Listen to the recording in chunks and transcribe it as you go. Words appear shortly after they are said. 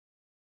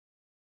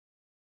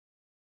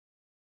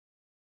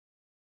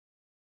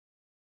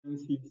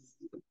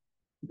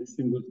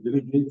Distinguished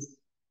delegates,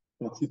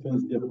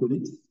 participants, dear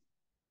colleagues,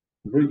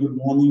 very good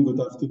morning, good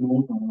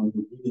afternoon, or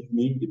good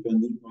evening,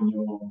 depending on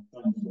your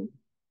time zone.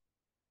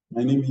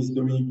 My name is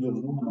Dominique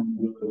Bergeron. I'm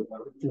the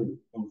director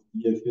of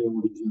the FAO Liaison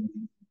Office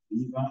in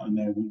Geneva, and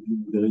I will be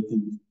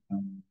moderating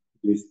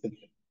today's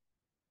session.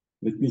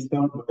 Let me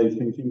start by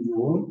thanking you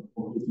all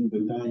for taking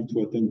the time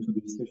to attend to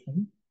this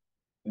session.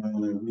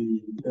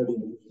 We very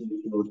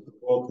appreciate your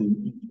support and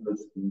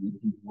interest in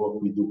what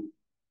we do.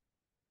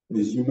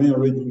 As you may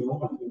already know,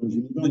 FAO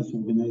Geneva is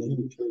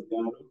organizing trade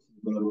dialogues in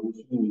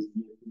collaboration with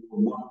the FAO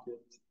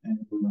Market and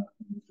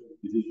Trade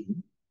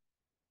Division.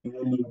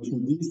 And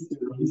through this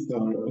series,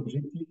 our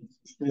objective is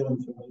to share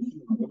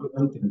information on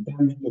relevant and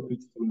timely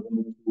topics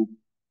related to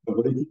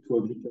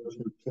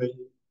agriculture, trade,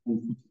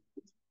 and food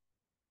security.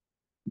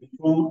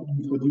 Before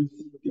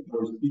introducing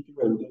our speaker,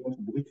 I would like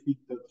to briefly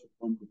touch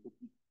upon the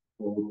topic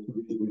for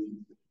today's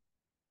briefing session.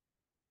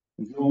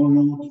 As you all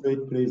know,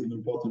 trade plays an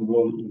important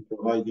role in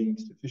providing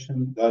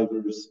sufficient,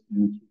 diverse,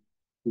 and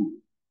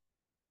food.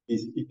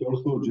 It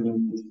also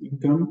generates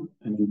income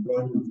and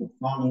employment for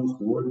farmers,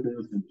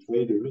 workers, and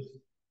traders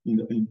in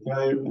the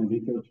entire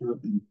agriculture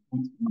and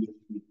food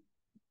industry.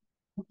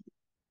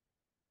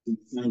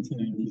 Since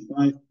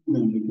 1995, food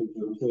and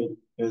agriculture trade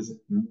has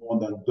more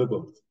than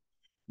doubled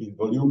in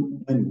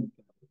volume and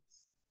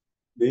calories.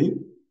 Today,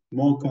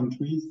 more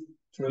countries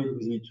trade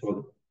with each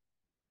other.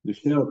 The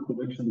share of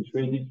production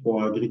traded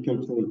for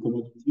agricultural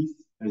commodities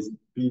has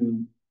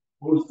been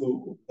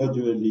also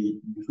gradually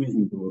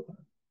increasing over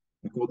time.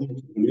 According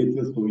to the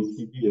latest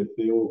OECD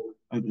FAO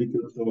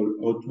Agricultural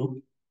Outlook,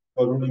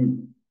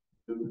 covering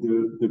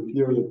the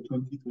period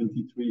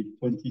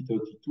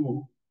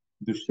 2023-2032,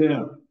 the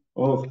share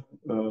of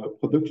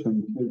production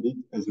traded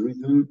has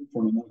risen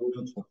from an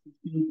average of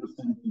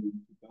 15%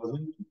 in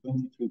 2000 to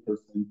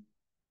 23%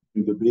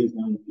 in the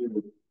baseline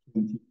period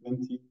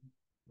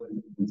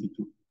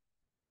 2020-2022.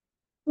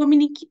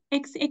 Dominique,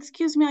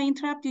 excuse me, I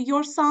interrupt you.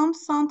 Your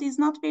sound is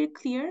not very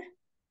clear.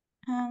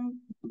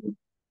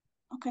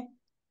 Okay.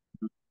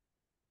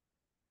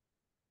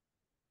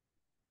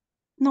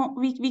 No,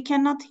 we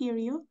cannot hear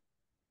you.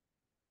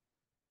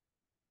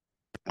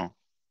 No.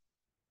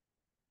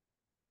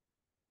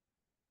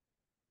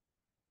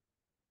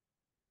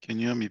 Can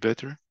you hear me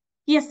better?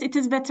 Yes, it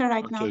is better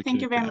right now. Okay,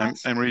 Thank you very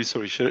much. I'm really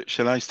sorry.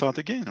 Shall I start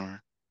again,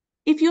 or?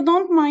 If you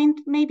don't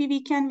mind, maybe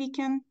we can.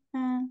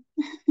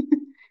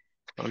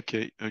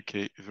 Okay,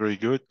 very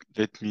good.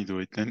 Let me do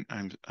it then.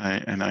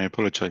 I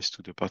apologize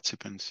to the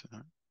participants.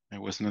 I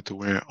was not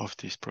aware of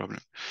this problem.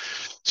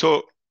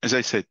 So, as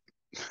I said,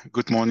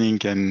 good morning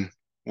and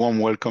warm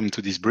welcome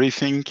to this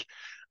briefing.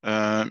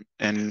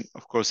 And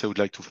of course, I would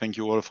like to thank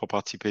you all for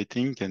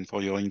participating and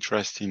for your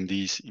interest in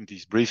this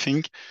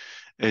briefing.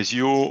 As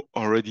you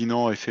already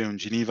know, FAO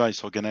Geneva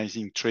is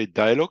organizing trade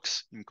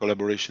dialogues in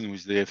collaboration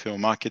with the FAO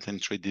Market and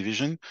Trade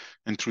Division.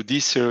 And through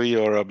this series,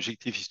 our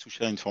objective is to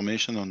share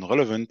information on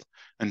relevant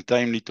and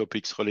timely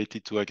topics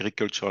related to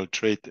agricultural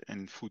trade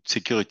and food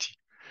security.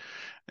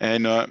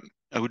 And I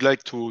would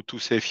like to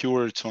say a few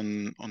words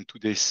on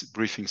today's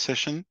briefing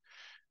session.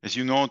 As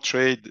you know,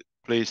 trade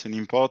plays an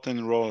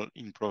important role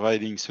in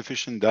providing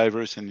sufficient,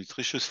 diverse, and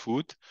nutritious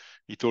food.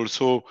 It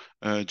also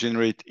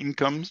generates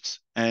incomes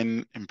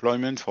and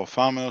employment for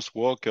farmers,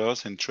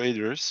 workers, and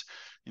traders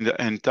in the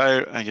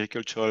entire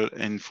agricultural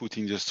and food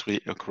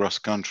industry across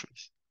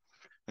countries.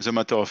 As a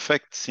matter of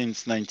fact,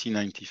 since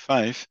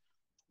 1995,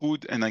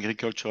 food and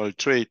agricultural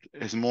trade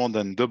has more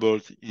than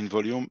doubled in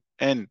volume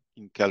and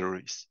in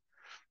calories.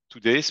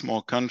 Today,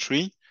 more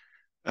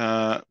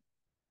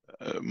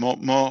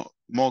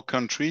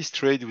countries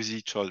trade with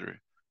each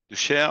other. The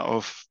share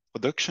of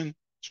production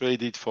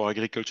traded for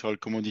agricultural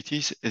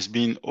commodities has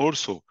been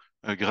also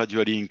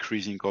gradually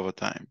increasing over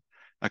time.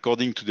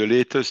 According to the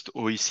latest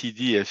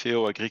OECD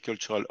FAO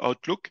Agricultural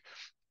Outlook,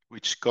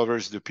 which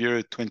covers the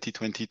period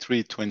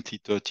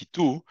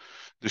 2023-2032,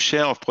 the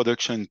share of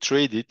production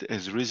traded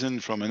has risen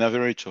from an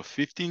average of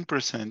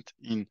 15%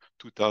 in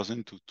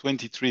 2000 to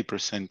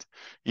 23%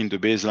 in the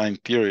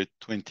baseline period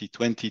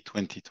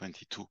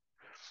 2020-2022.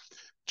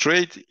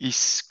 Trade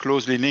is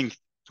closely linked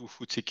to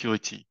food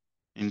security.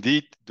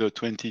 Indeed, the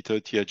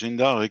 2030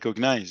 Agenda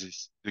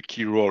recognizes the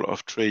key role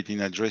of trade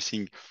in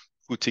addressing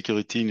food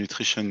security,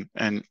 nutrition,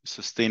 and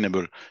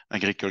sustainable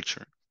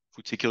agriculture.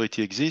 Food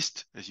security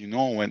exists, as you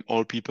know, when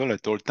all people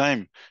at all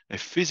times have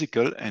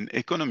physical and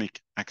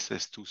economic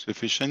access to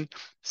sufficient,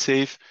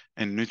 safe,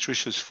 and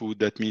nutritious food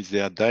that meets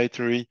their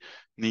dietary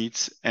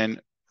needs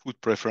and food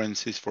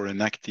preferences for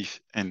an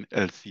active and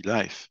healthy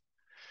life.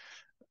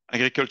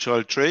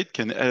 Agricultural trade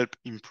can help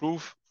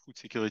improve food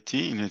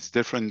security in its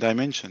different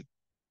dimensions.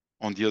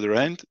 On the other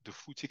hand, the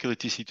food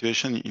security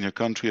situation in a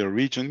country or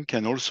region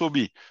can also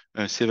be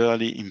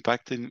severely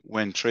impacted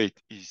when trade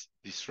is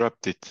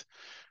disrupted.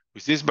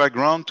 With this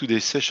background,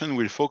 today's session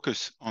will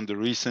focus on the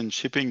recent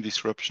shipping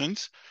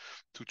disruptions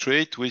to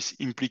trade with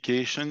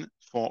implication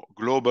for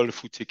global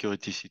food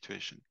security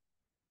situation.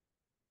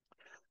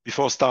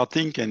 Before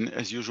starting, and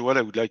as usual,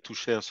 I would like to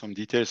share some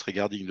details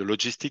regarding the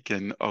logistic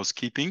and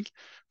housekeeping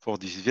for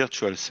this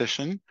virtual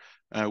session,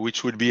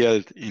 which will be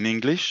held in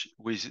English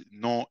with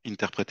no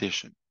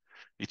interpretation.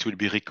 It will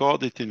be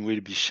recorded and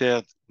will be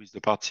shared with the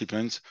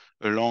participants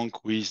along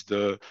with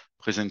the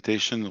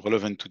presentation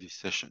relevant to this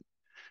session.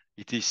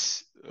 It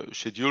is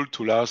scheduled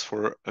to last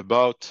for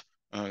about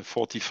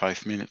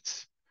 45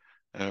 minutes.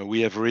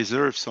 We have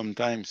reserved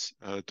sometimes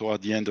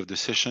toward the end of the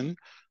session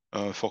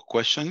for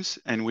questions,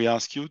 and we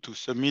ask you to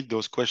submit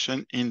those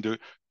questions in the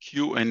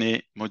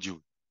Q&A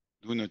module.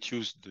 Do not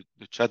use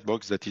the chat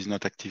box that is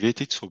not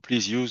activated, so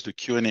please use the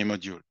Q&A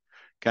module.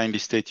 Kindly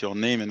state your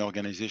name and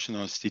organization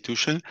or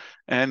institution,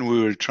 and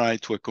we will try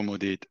to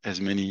accommodate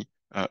as many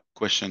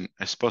questions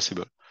as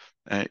possible,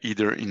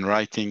 either in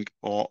writing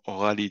or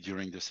orally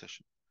during the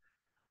session.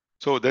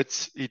 So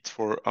that's it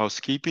for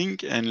housekeeping,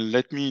 and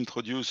let me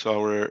introduce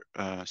our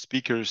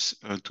speakers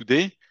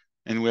today.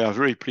 And we are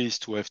very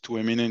pleased to have two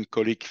eminent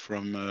colleagues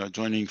from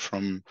joining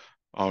from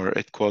our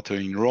headquarters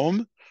in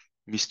Rome,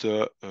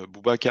 Mr.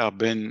 Boubacar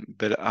Ben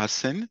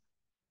Belhassen,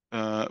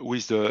 who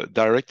is the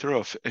director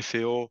of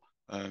FAO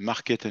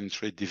Market and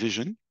Trade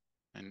Division,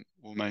 and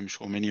whom I'm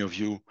sure many of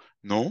you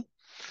know,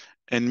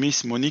 and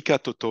Ms. Monika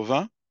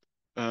Totova,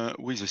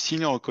 who is a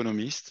senior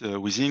economist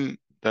within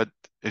that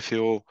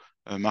FAO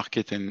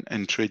Market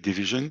and Trade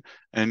Division,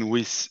 and who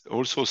is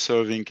also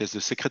serving as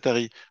the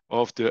secretary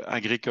of the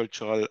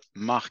Agricultural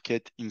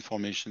Market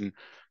Information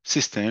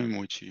System,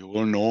 which you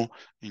all know,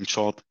 in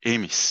short,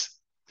 AMIS.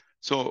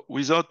 So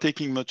without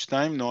taking much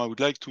time, now I would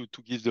like to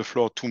give the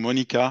floor to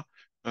Monika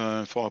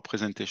for our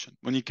presentation.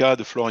 Monika,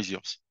 the floor is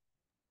yours.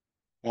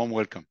 Warm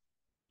welcome.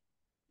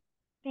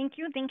 Thank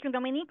you,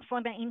 Dominique,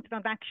 for the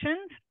introduction.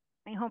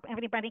 I hope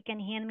everybody can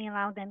hear me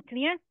loud and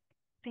clear.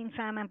 Since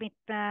I'm a bit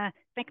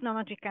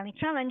technologically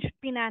challenged,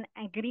 Pinan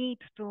agreed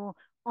to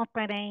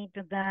operate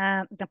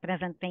the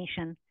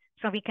presentation.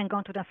 So we can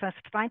go to the first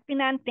slide,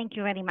 Pinan. Thank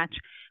you very much.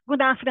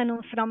 Good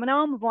afternoon from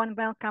Rome. Warm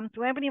welcome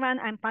to everyone.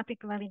 I'm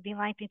particularly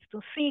delighted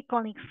to see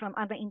colleagues from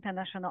other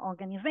international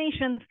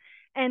organizations.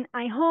 And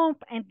I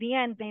hope at the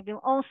end they will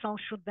also,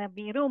 should there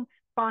be room,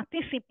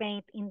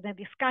 participate in the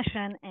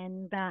discussion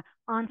and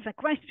answer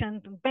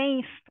questions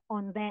based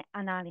on their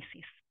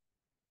analysis.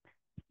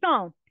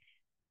 So,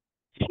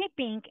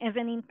 shipping is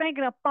an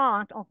integral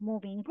part of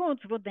moving goods,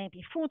 would they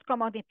be food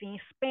commodities,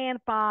 spare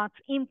parts,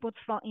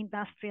 inputs for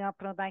industrial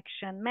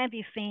production,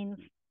 medicines,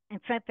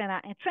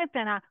 etc.,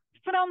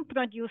 from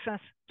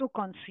producers to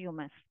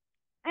consumers.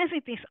 As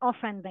it is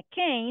often the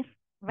case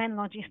when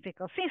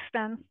logistical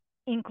systems,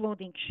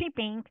 including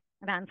shipping,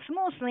 run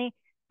smoothly,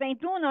 they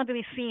do not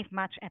receive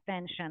much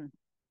attention.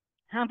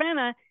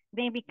 However,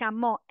 they become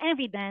more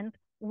evident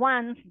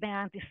once there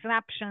are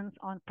disruptions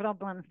or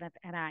problems that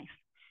arise.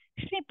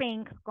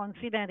 Shipping,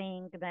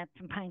 considering that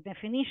by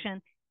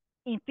definition,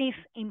 it is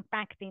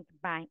impacted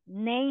by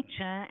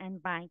nature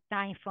and by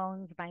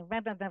typhoons, by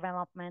weather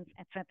developments,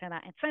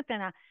 etc.,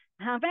 etc.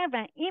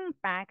 However,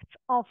 impacts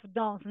of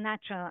those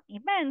natural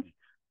events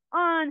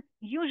are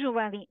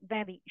usually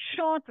very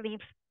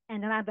short-lived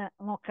and rather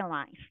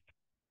localized.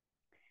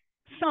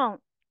 So,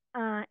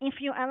 if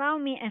you allow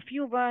me a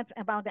few words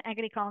about the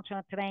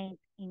agricultural trade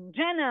in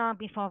general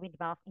before we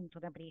delve into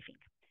the briefing.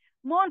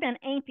 More than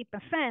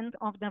 80%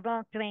 of the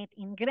world trade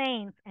in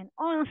grains and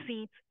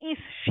oilseeds is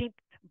shipped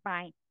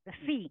by the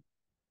sea.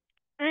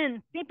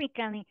 And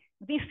typically,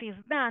 this is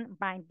done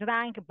by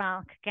dry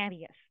bulk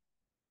carriers.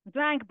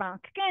 Dry bulk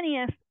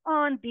carriers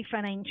are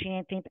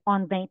differentiated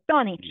on their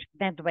tonnage,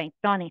 deadweight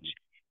tonnage,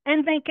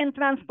 and they can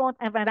transport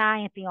a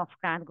variety of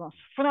cargoes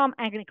from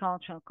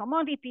agricultural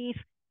commodities,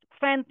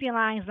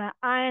 fertilizer,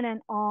 iron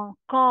and ore,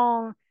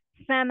 coal,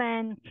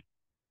 cement,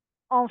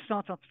 all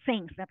sorts of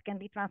things that can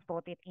be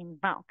transported in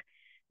bulk.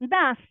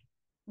 Thus,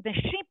 the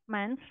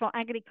shipments for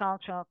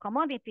agricultural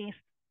commodities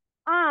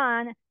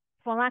are,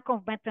 for lack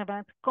of better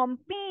word,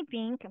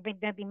 competing with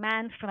the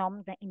demand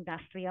from the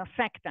industrial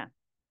sector.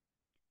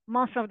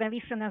 Most of the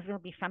listeners will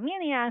be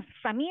familiar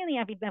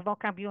with the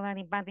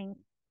vocabulary, but in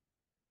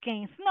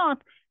case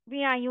not,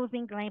 we are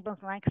using labels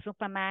like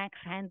Supermax,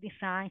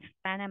 Handysize,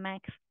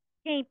 Panamax,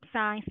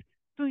 Capesize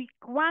to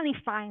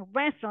qualify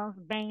vessels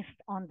based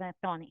on their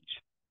tonnage.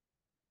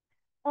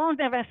 All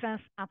the vessels,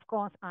 of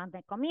course, are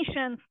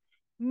decommissioned.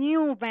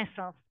 New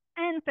vessels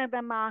enter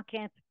the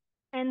market,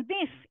 and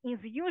this is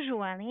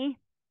usually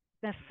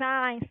the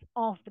size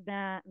of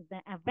the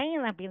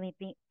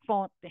availability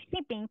for the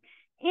shipping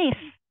is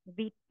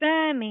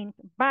determined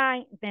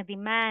by the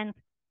demand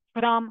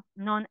from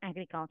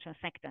non-agricultural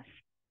sectors.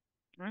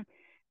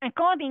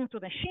 According to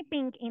the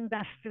shipping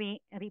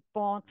industry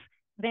reports,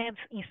 there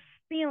is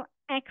still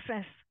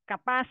excess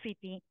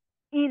capacity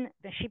in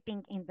the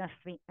shipping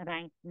industry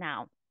right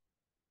now.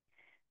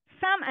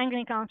 Some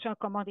agricultural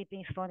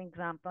commodities, for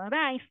example,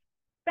 rice,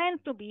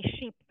 tend to be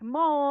shipped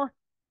more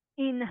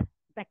in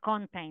the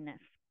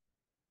containers.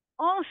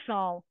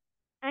 Also,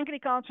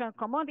 agricultural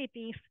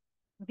commodities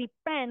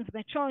depends,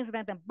 the choice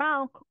whether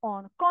bulk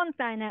or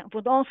container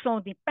would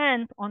also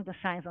depend on the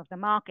size of the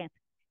market.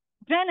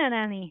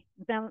 generally,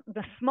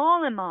 the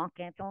smaller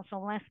markets, also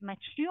less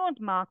matured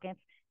markets,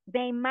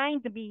 they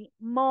might be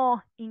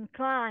more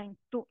inclined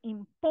to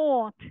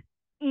import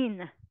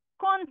in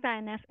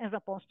containers as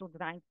opposed to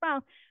dry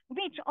bulk,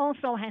 which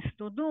also has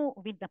to do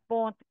with the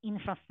port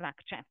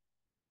infrastructure.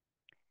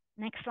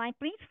 Next slide,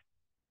 please.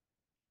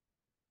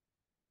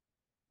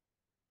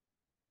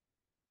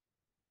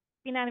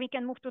 Pinar, we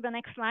can move to the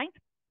next slide.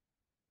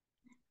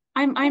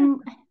 I'm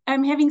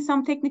having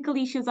some technical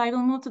issues. I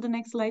will move to the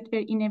next slide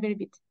in a very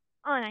bit.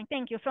 All right,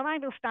 thank you. So I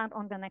will start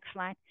on the next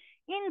slide.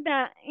 In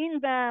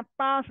the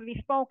past, we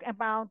spoke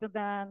about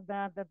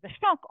the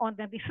shock or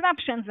the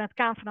disruptions that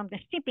come from the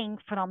shipping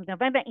from the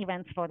weather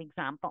events, for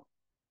example.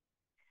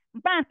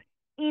 But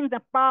in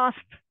the past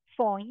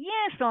 4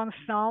 years or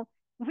so,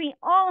 we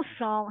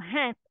also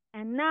had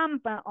a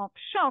number of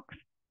shocks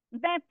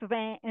that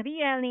were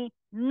really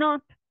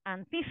not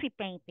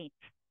anticipated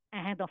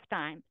ahead of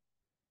time.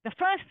 The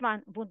first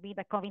one would be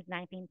the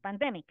COVID-19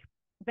 pandemic.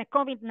 The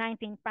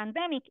COVID-19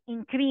 pandemic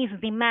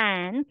increased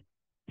demand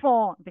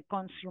for the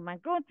consumer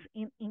goods,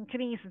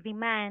 increased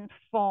demand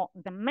for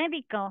the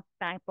medical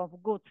type of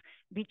goods,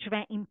 which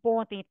were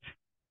imported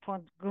for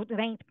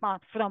great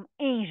part from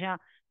Asia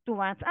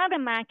towards other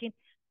markets,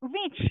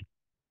 which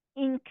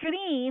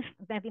increased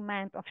the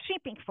demand of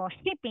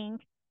shipping,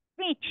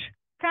 which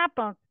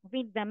coupled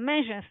with the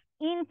measures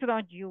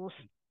introduced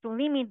to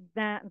limit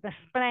the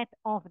spread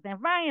of the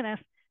virus,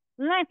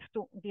 led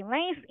to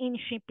delays in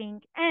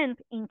shipping and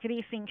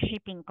increasing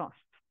shipping costs.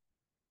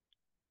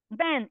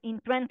 Then in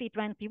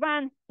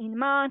 2021, in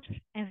March,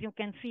 as you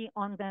can see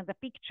on the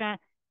picture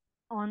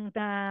on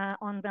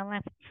the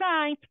left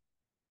side,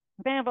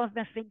 there was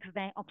the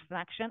 6-day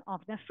obstruction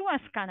of the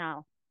Suez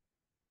Canal,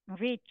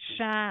 which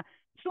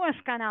Suez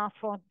Canal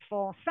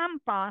for some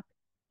part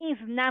is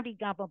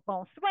navigable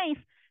both ways,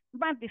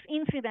 but this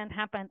incident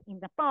happened in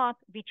the part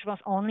which was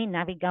only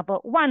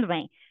navigable one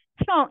way.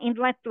 So it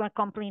led to a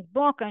complete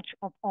blockage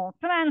of all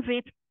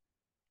transit,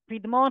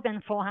 with more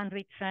than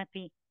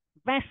 430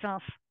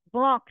 vessels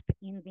blocked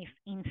in this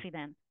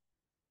incident.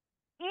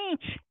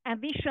 Each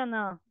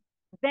additional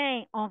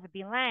day of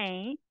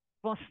delay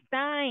was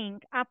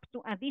tying up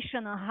to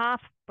additional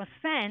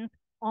 0.5%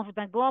 of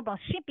the global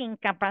shipping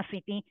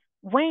capacity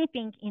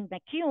waiting in the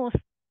queues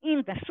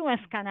in the Suez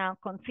Canal,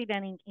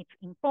 considering its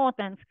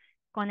importance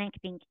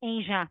connecting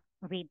Asia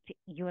with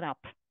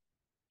Europe.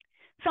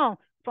 So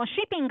for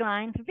shipping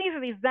lines, this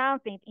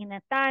resulted in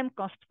a time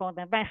cost for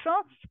the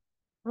vessels,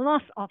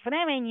 loss of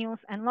revenues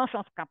and loss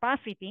of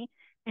capacity,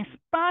 as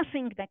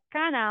passing the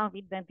canal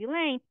with the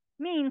delay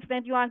means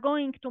that you are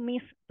going to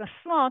miss the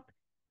slot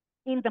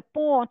in the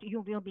port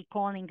you will be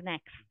calling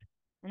next,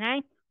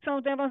 right? So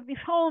there was this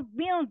whole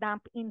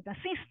build-up in the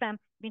system,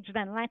 which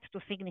then led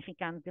to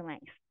significant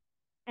delays.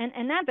 And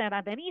another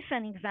rather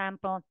recent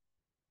example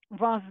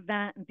was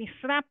the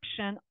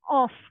disruption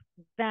of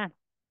the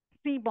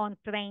seaborne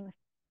trains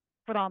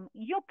from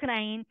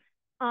Ukraine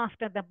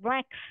after the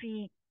Black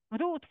Sea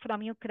route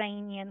from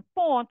Ukrainian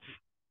ports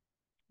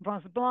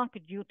was blocked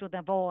due to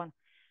the war.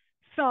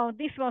 So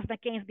this was the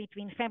case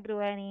between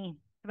February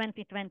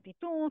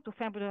 2022 to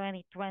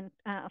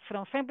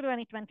from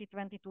February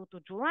 2022 to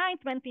July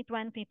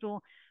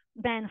 2022.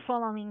 Then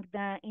following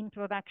the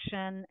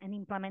introduction and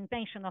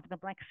implementation of the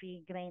Black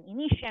Sea Grain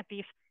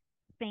Initiative,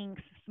 things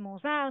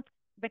smooth out.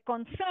 The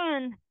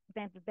concern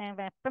that they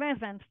were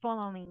present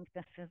following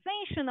the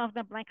cessation of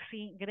the Black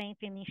Sea Grain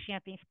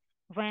Initiative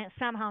were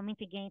somehow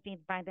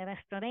mitigated by the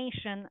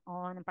restoration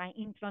or by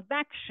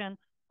introduction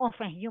of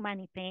a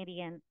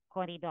humanitarian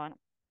corridor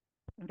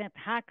that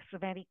hugs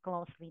very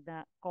closely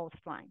the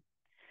coastline.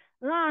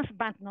 Last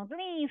but not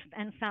least,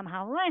 and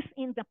somehow less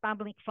in the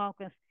public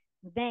focus,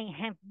 there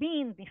have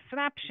been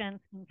disruptions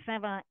in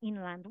several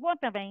inland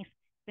waterways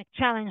that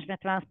challenge the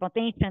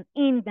transportation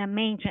in the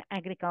major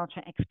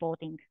agriculture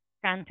exporting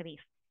countries,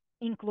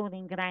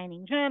 including Rhine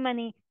in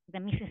Germany, the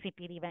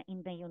Mississippi River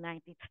in the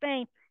United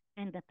States,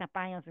 and the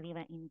Tapajos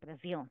River in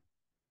Brazil.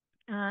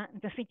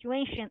 The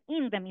situation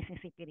in the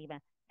Mississippi River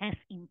has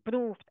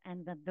improved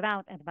and the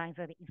drought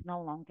advisory is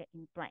no longer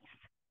in place.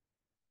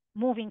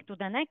 Moving to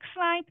the next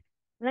slide,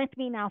 let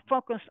me now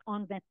focus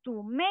on the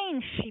two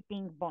main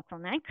shipping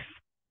bottlenecks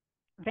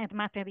that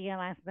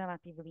materialized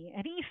relatively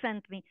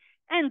recently,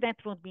 and that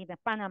would be the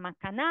Panama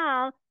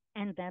Canal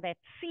and the Red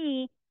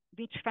Sea,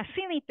 which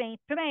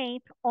facilitate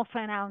trade of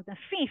around a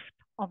fifth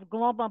of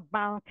global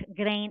bulk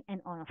grain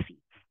and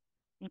oilseeds.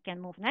 We can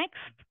move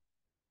next.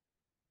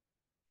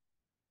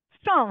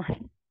 So,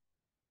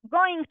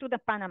 going to the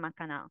Panama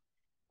Canal.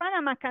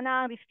 Panama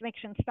Canal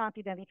restrictions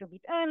started a little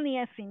bit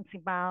earlier, since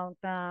about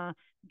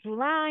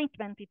July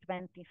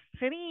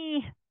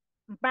 2023,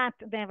 but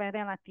they were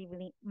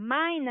relatively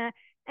minor,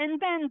 and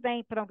then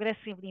they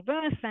progressively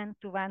worsened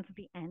towards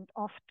the end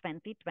of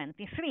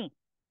 2023.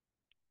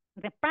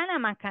 The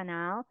Panama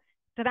Canal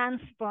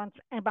transports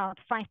about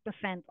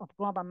 5% of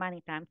global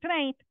maritime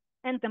trade,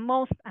 and the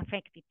most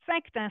affected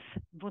sectors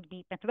would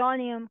be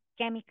petroleum,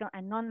 chemical,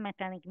 and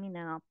non-metallic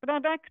mineral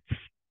products,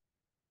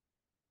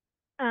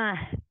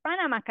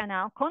 Panama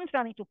Canal,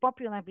 contrary to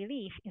popular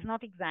belief, is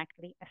not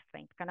exactly a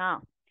straight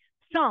canal.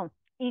 So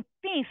it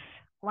is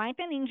quite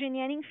an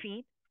engineering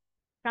feat,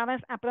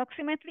 covers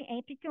approximately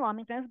 80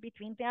 kilometers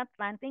between the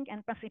Atlantic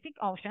and Pacific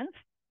Oceans,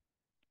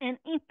 and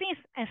it is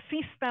a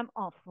system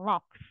of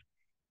locks.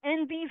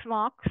 And these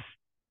locks,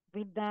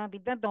 with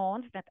the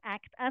domes that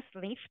act as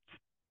lifts,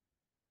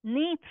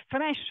 need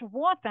fresh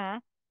water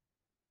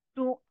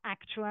to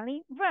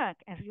actually work,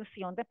 as you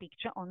see on the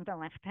picture on the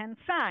left-hand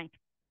side.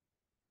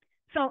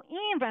 So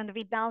even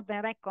without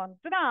the record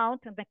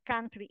drought the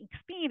country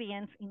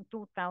experienced in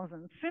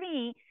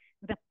 2003,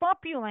 the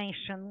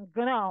population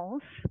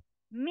growth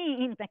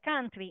in the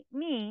country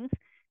means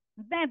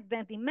that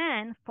the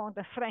demand for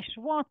the fresh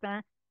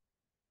water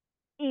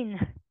in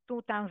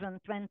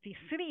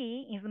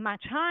 2023 is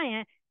much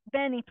higher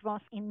than it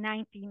was in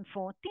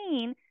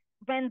 1914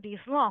 when these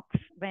locks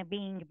were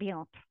being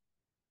built.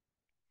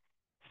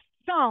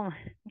 So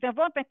the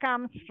water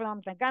comes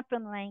from the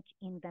Gatun Lake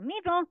in the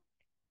middle,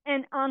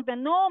 and under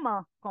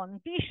normal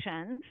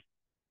conditions,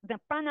 the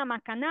Panama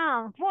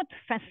Canal would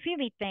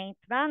facilitate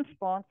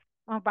transport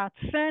of about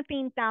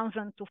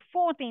 13,000 to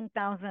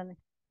 14,000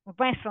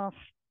 vessels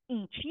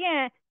each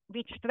year,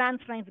 which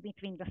translates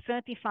between the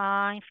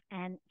 35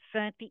 and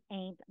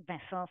 38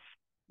 vessels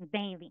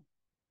daily.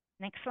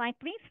 Next slide,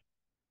 please.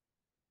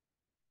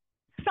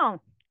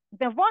 So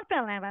the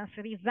water levels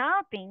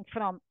resulting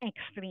from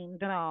extreme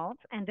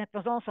droughts, and that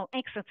was also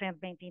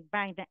exacerbated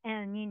by the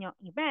El Nino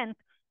event,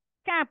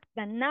 capped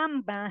the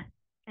number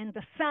and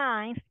the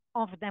size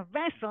of the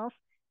vessels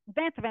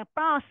that were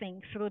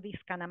passing through these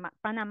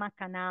Panama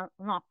Canal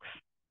locks.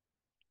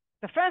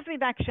 The first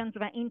reductions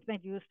were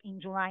introduced in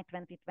July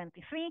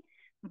 2023.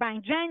 By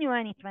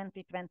January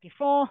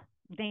 2024,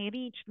 they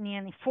reached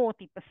nearly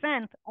 40%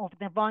 of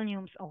the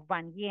volumes of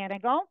 1 year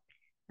ago,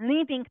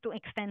 leading to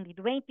extended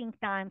waiting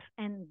times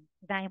and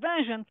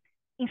diversions,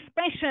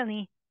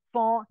 especially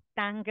for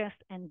tankers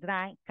and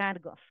dry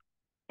cargoes.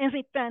 As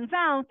it turns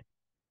out,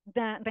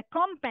 the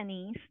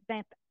companies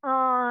that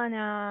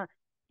are,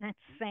 let's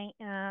say,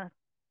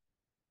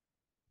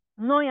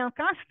 loyal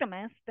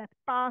customers that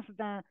pass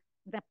the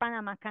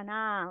Panama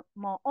Canal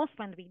more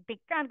often with big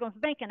cargoes,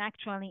 they can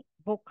actually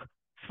book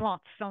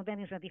slots. So there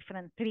is a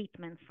different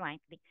treatment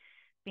slightly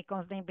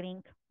because they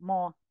bring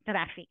more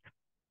traffic.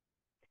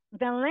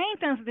 The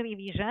latest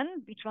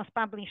revision, which was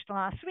published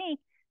last week,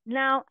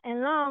 now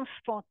allows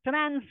for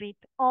transit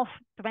of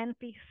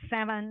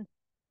 27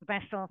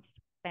 vessels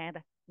per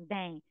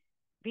day,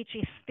 which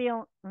is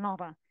still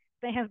lower.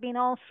 There has been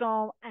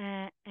also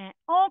an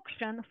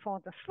auction for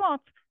the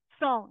slots,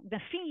 so the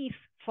fees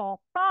for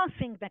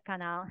passing the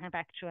canal have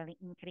actually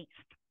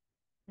increased.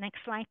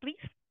 Next slide,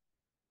 please.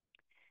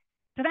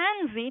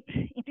 Transit,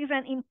 it is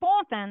an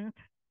important,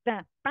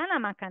 the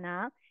Panama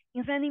Canal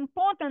is an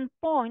important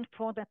point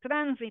for the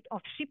transit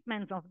of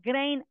shipments of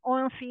grain,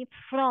 oilseeds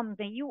from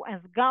the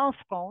U.S. Gulf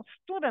Coast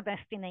to the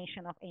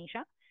destination of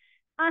Asia,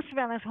 as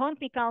well as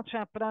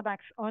horticulture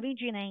products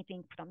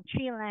originating from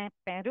Chile,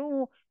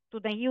 Peru, to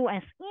the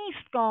U.S.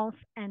 East Coast,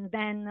 and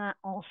then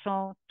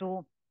also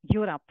to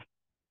Europe.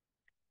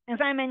 As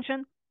I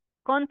mentioned,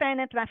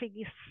 container traffic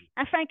is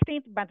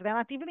affected, but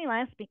relatively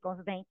less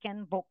because they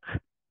can book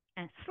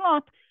a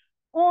slot,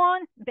 or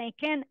they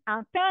can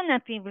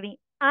alternatively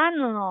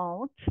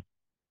unload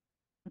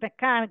the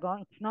cargo.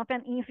 It's not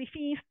an easy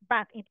feat,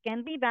 but it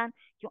can be done.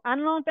 You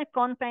unload the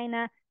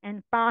container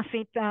and pass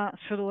it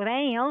through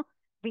rail,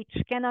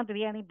 which cannot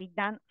really be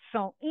done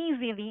so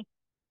easily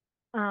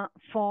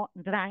for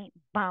dry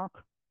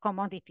bulk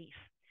commodities.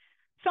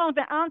 So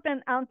the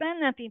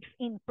alternatives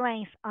in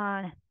place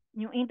are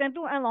you either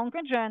do a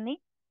longer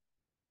journey,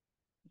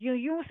 you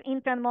use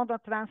intermodal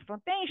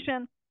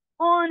transportation,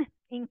 or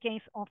in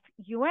case of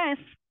US,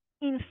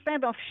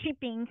 instead of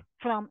shipping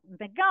from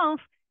the Gulf,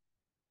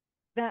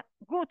 the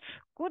goods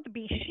could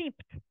be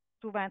shipped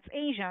towards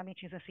Asia,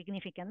 which is a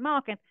significant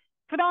market,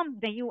 from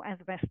the US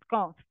West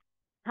Coast.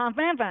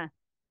 However,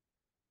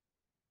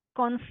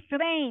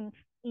 constraints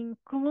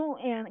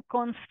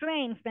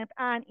that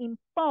are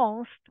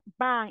imposed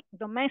by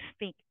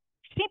domestic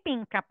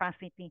shipping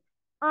capacity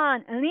are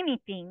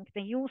limiting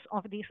the use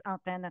of these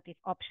alternative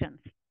options.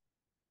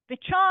 The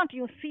chart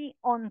you see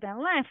on the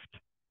left,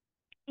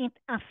 it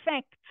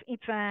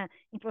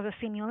was a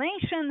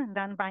simulation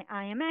done by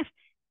IMF,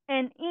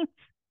 and it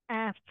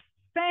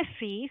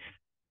assesses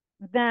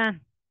the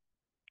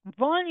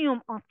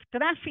volume of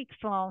traffic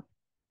flows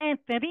at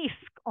the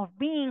risk of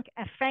being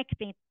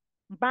affected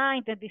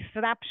by the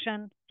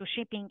disruption to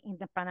shipping in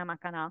the Panama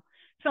Canal.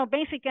 So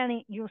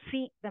basically, you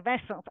see the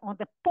vessels or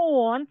the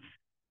ports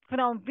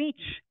from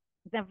which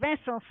the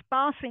vessels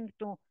passing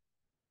through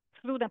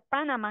the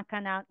Panama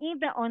Canal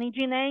either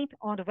originate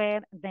or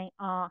where they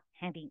are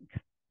heading.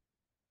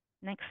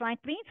 Next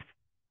slide, please.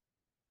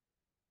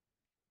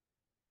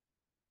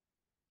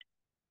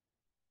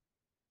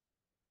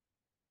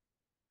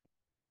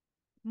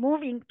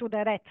 Moving to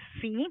the Red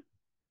Sea,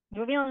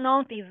 you will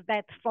notice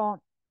that for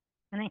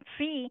Red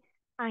Sea,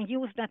 I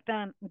use the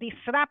term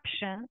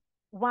disruption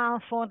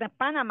while for the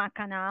Panama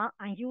Canal,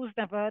 I use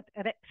the word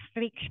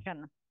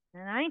restriction,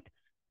 all right?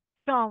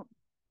 So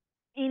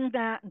in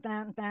the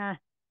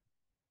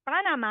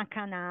Panama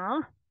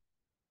Canal,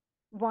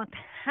 what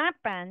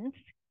happens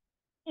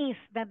is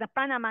that the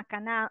Panama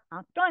Canal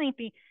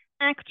Authority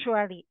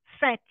actually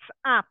sets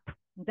up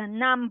the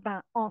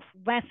number of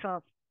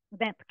vessels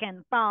that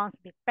can pass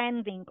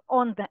depending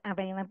on the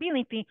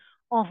availability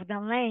of the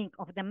lake,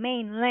 of the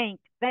main lake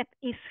that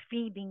is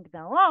feeding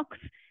the locks.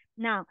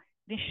 Now,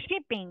 the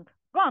shipping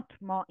got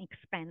more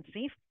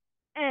expensive,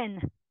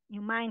 and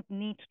you might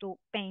need to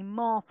pay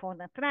more for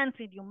the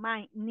transit. You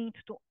might need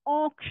to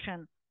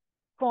auction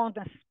for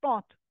the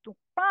spot to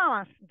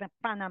pass the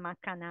Panama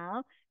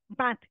Canal,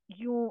 but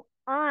you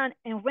are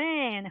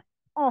aware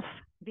of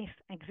this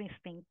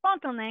existing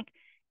bottleneck,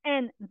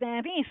 and there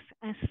is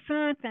a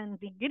certain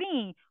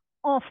degree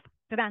of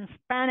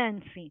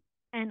transparency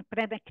and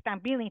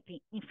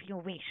predictability, if you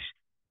wish.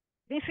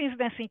 This is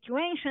the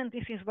situation,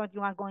 this is what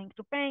you are going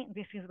to pay,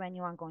 this is when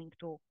you are going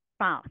to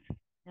pass,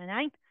 all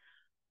right?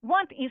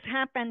 What is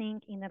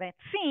happening in Red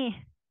Sea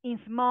is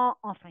more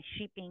of a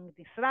shipping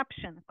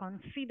disruption,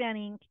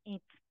 considering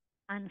its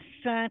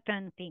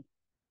uncertainty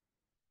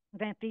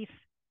that is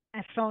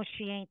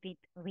associated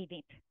with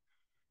it.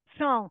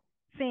 So,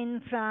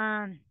 since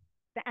the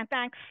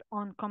attacks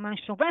on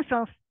commercial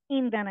vessels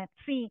in the Red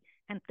Sea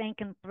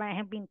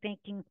have been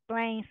taking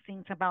place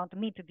since about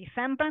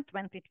mid-December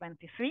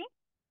 2023,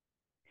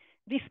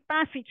 this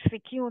passage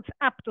secures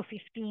up to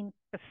 15%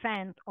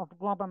 of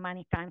global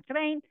maritime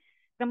trade.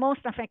 The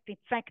most affected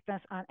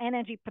sectors are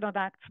energy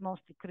products,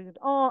 mostly crude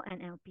oil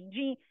and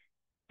LPG,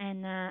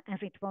 and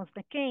as it was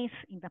the case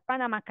in the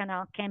Panama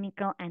Canal,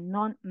 chemical and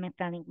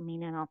non-metallic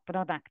mineral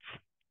products.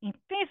 It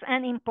is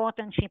an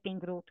important shipping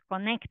route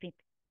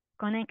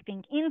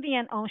connecting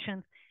Indian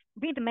Ocean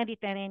with the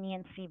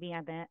Mediterranean Sea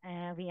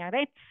via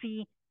Red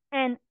Sea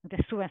and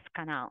the Suez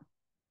Canal.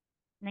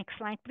 Next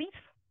slide, please.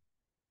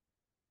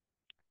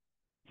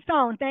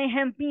 So there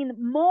have been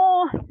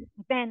more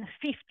than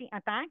 50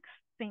 attacks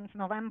since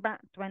November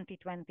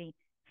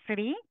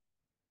 2023.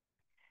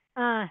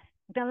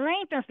 The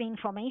latest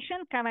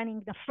information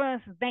covering the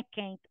first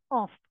decade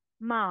of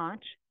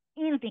March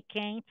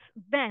indicates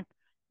that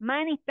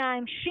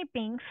maritime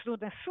shipping through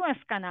the Suez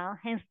Canal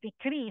has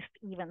decreased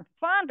even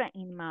further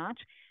in March,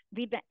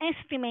 with the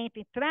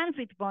estimated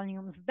transit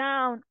volumes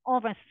down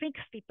over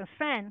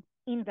 60%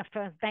 in the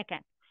first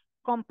decade,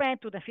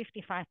 compared to the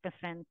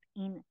 55%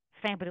 in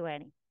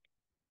February.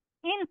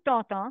 In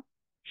total,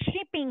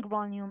 shipping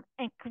volume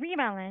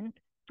equivalent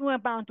to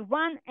about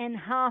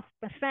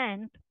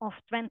 1.5% of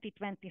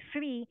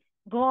 2023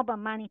 global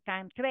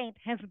maritime trade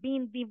has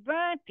been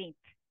diverted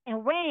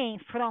away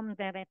from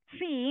the Red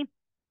Sea,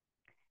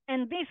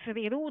 and this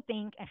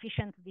rerouting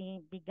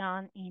efficiently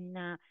began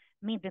in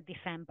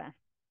mid-December.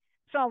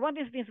 So what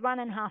is this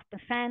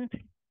 1.5%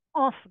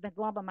 of the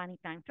global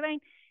maritime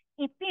trade?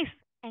 It is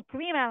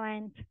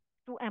equivalent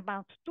to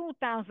about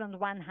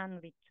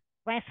 2,100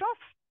 vessels,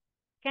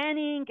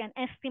 carrying an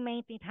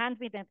estimated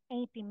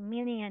 180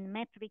 million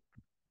metric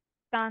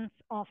tons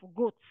of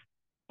goods,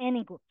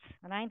 any goods,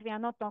 right? We are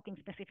not talking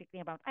specifically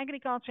about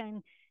agriculture.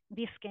 In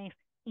this case,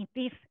 it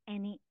is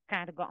any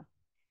cargo.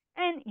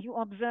 And you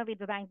observe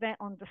it right there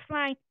on the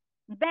slide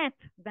that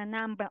the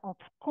number of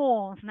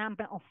calls,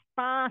 number of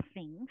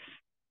passings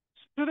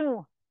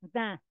through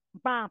the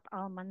Bab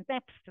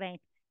al-Mandeb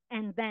Strait,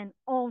 and then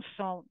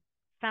also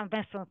some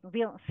vessels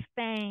will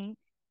stay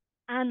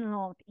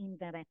unload in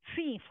the Red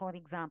Sea, for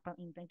example,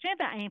 in the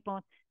Jeddah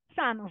airport.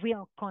 Some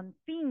will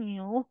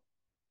continue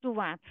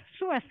towards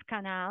Suez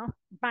Canal,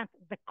 but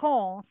the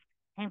calls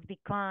have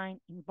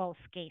declined in both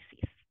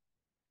cases.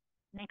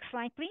 Next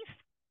slide, please.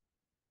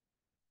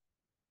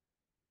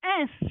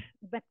 As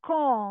the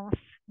calls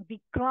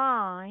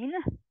decline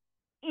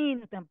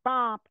in the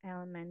Bab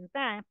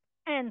el-Mandeb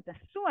and the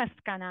Suez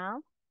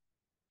Canal,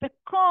 the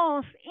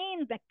calls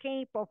in the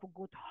Cape of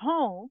Good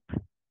Hope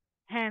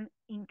have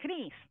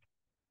increased.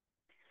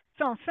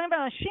 So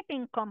several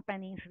shipping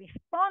companies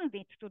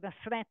responded to the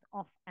threat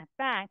of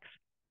attacks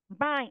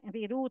by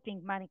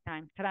rerouting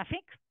maritime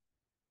traffic.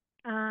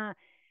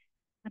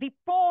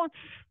 Reports,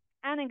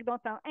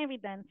 anecdotal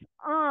evidence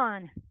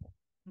on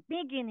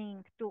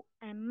beginning to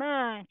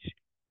emerge,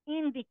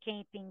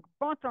 indicating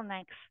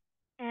bottlenecks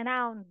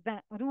around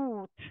the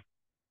route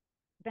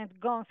that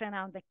goes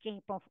around the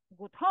Cape of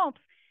Good Hope,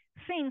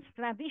 since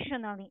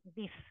traditionally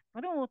this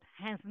route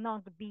has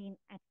not been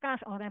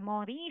accustomed, or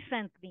more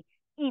recently,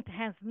 it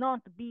has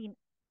not been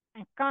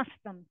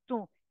accustomed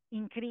to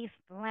increased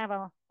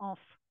level of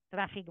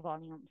traffic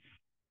volumes.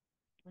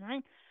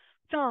 Right?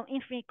 So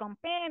if we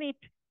compare it,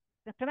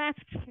 the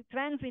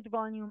transit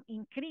volume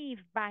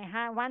increased by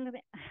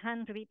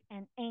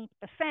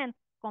 108%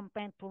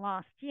 compared to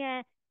last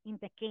year in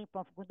the Cape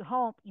of Good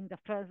Hope in the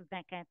first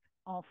decade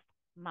of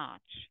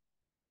March.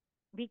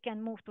 We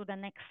can move to the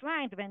next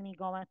slide when we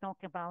go and talk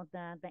about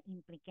the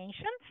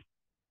implications.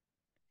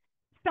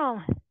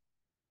 So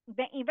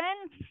the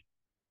events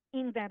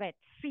in the Red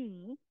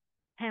Sea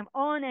have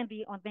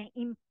already, or they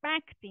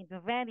impacted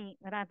very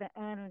rather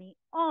early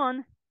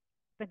on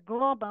the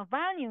global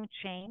value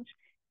chain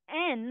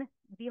and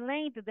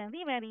delayed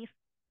deliveries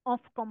of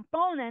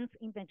components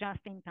in the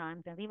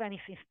just-in-time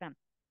delivery system,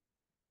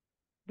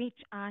 which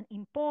are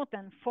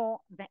important for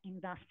the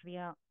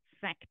industrial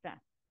sector.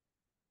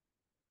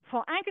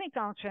 For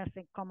agricultural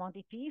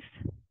commodities,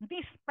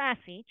 this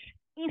passage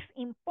is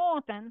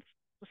important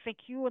to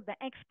secure the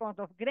export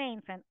of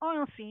grains and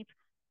oilseeds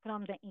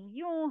from the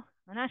EU,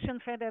 Russian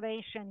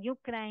Federation,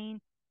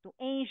 Ukraine, to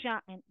Asia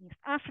and East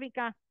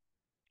Africa.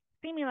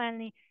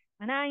 Similarly,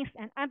 rice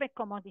and other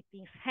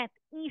commodities head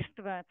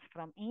eastwards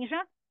from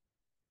Asia.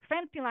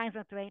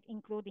 Fertilizer trade,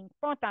 including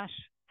potash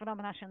from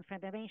Russian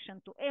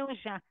Federation to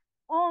Asia,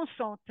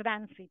 also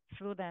transits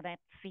through the Red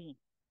Sea.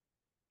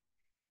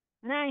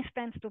 Rice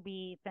tends to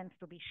be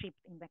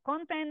shipped in the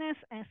containers,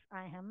 as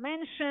I have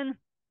mentioned.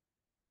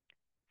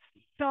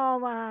 So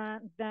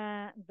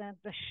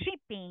the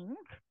shipping,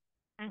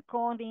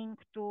 according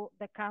to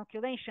the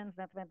calculations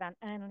that were done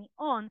early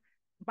on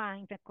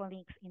by the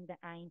colleagues in the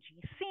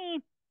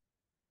IGC,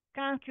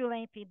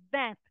 calculated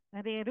that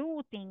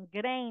rerouting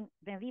grain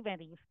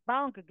deliveries,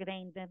 bulk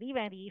grain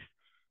deliveries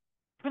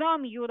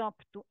from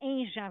Europe to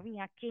Asia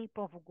via Cape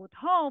of Good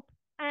Hope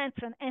adds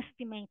an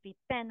estimated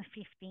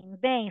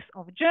 10-15 days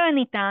of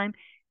journey time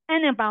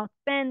and about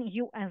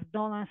 $10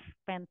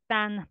 per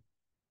ton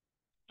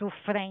to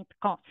freight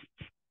costs.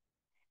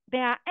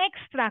 There are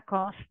extra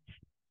costs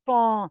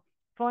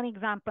for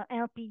example,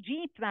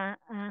 LPG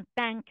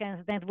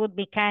tankers that would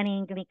be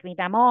carrying liquid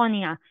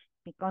ammonia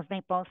because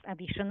they pose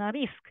additional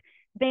risk.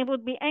 There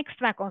would be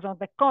extra costs, or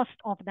the cost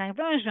of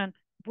diversion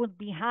would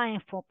be higher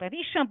for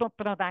perishable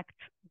products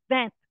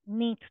that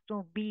need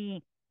to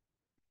be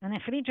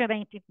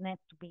refrigerated, need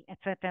to be,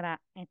 etc.,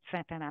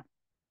 etc.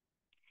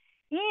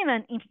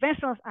 Even if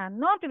vessels are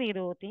not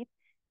rerouted,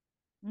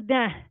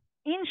 the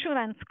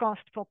insurance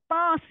cost for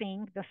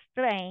passing the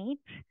strait,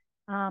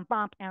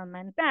 Bab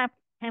el-Mandab,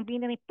 have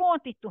been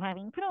reported to have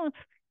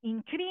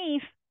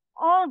increased,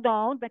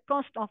 although the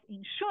cost of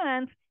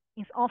insurance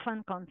is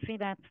often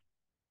considered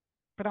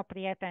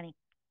proprietary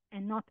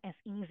and not as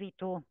easy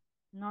to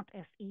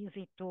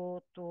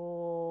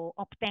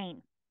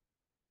obtain.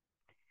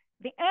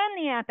 The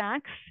early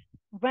attacks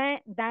were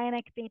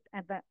directed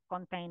at the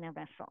container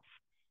vessels.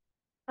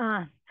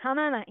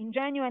 However, in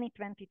January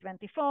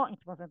 2024, it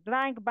was a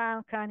dry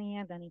bulk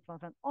carrier, then it was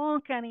an oil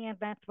carrier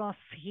that was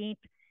hit,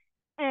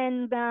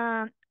 and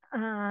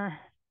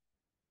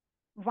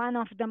one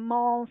of the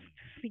most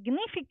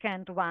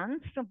significant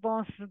ones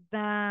was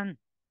the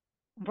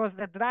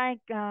dry,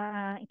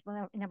 it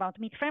was in about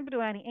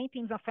mid-February,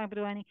 18th of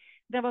February,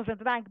 there was a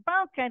dry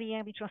bulk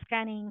carrier which was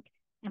carrying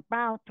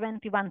about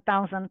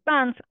 21,000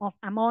 tons of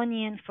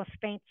ammonium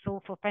phosphate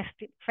sulfur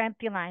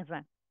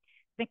fertilizer.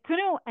 The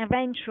crew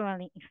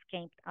eventually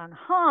escaped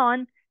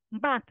unharmed,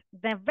 but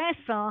the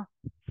vessel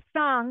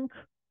sunk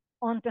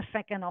on the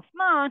 2nd of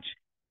March,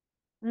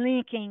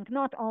 leaking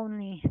not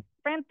only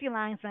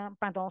fertilizer,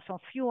 but also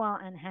fuel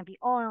and heavy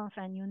oils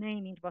and you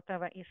name it,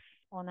 whatever is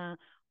on a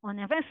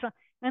vessel,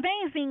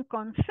 raising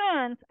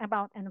concerns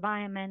about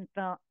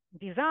environmental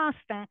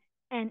disaster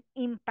and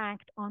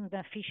impact on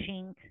the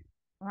fishing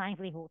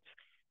livelihoods.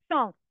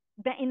 So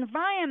the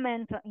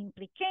environmental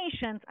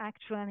implications,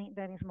 actually,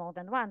 there is more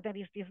than one. There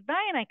is this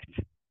direct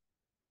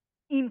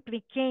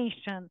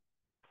implication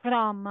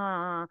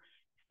from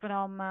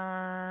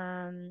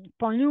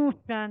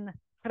pollution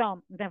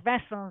from the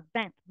vessels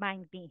that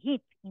might be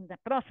hit in the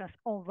process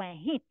or were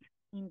hit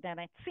in the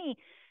Red Sea,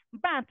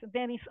 but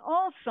there is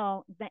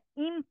also the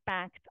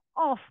impact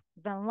of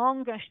the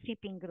longer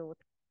shipping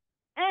route.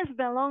 As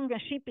the longer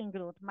shipping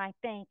route might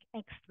take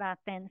extra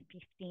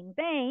 10-15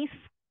 days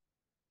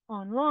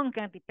or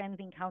longer,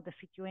 depending how the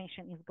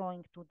situation is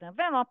going to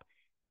develop,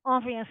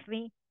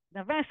 obviously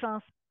the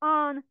vessels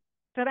are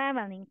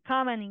traveling,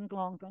 covering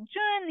longer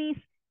journeys,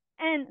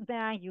 and they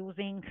are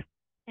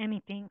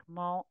emitting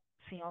more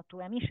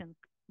CO2 emissions.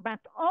 But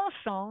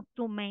also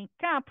to make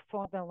up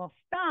for the lost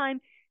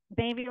time,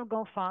 they will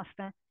go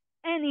faster.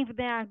 And if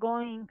they are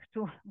going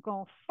to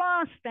go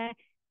faster,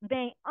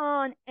 they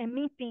are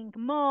emitting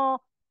more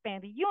per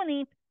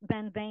unit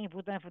than they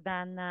would have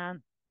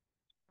done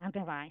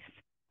otherwise.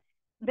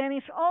 There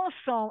is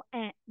also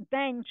a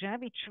danger,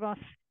 which was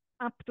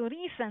up to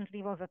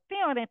recently was a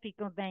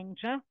theoretical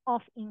danger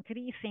of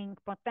increasing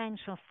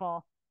potential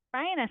for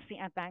piracy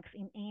attacks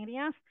in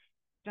areas.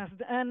 Just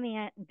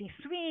earlier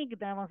this week,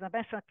 there was a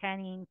vessel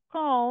carrying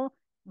coal,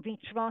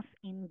 which was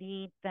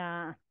indeed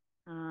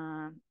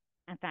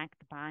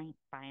attacked by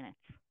pirates.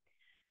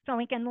 So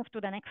we can move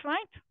to the next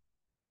slide.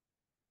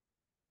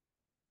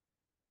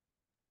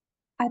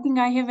 I think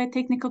I have a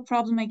technical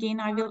problem again.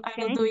 I will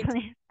do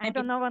it. I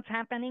don't know what's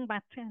happening,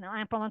 but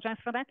I apologize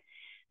for that.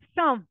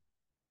 So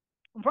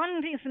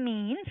what this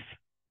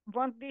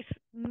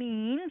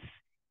means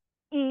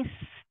is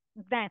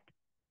that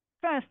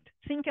first,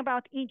 think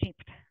about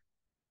Egypt.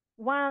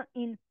 While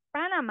in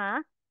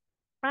Panama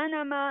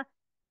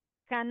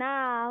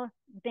Canal,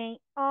 they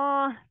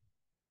are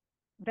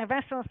the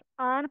vessels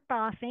are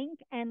passing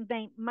and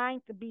they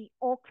might be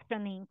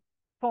auctioning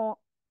for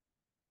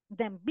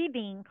them,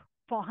 bidding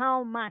for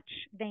how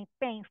much they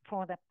pay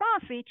for the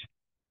passage,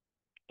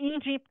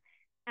 Egypt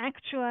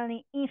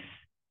actually is,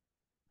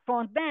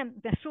 for them,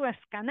 the Suez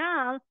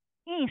Canal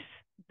is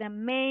the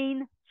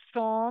main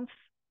source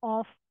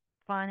of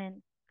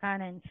foreign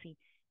currency,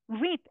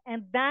 with a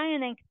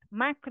direct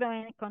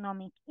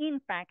macroeconomic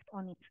impact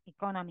on its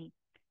economy.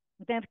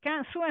 The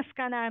Suez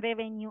Canal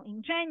revenue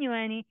in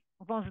January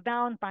was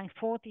down by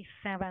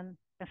 47%,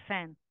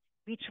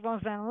 which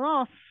was a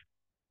loss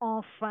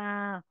of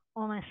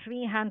almost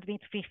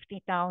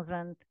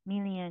 350,000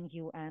 million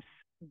US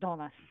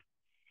dollars.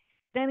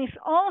 There is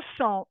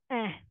also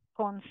a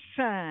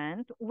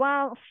concern,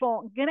 while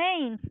for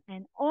grains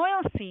and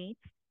oilseeds,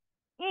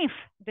 if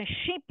the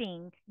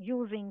shipping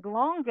using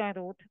longer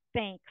route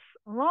takes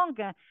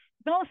longer,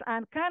 those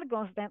are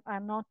cargoes that are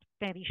not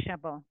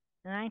perishable,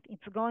 right?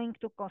 It's going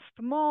to cost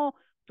more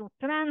to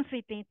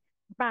transit it,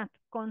 but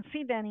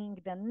considering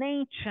the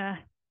nature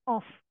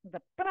of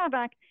the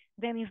product,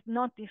 there is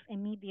not this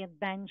immediate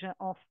danger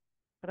of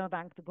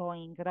product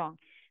going wrong.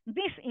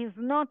 This is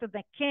not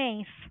the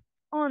case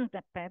on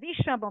the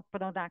perishable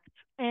products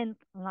and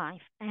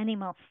live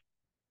animals,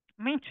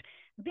 which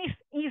this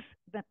is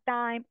the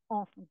time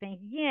of the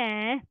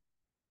year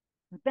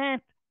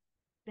that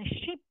the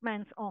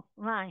shipments of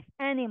live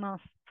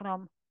animals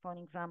from, for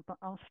example,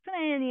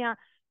 Australia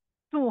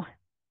to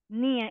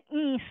Near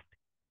East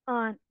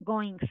are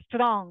going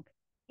strong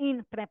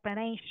in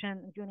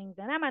preparation during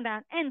the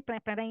Ramadan and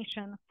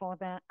preparation for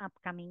the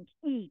upcoming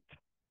Eid.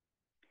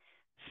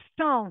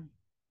 So,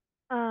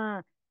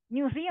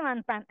 New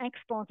Zealand banned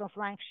exports of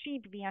live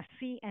sheep via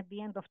sea at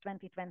the end of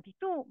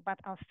 2022, but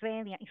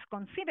Australia is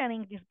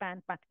considering this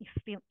ban, but is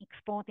still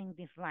exporting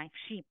this live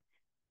sheep.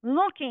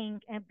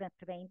 Looking at the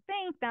trade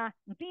data,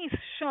 these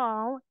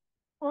show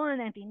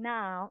already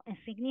now a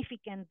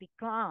significant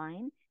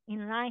decline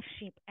in live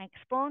sheep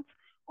exports.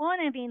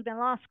 Already in the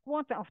last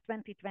quarter of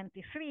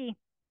 2023,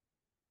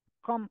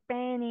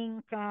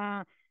 comparing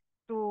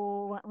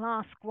to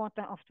last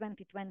quarter of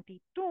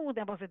 2022,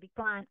 there was a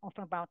decline of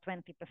about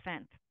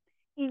 20%.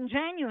 In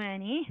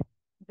January,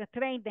 the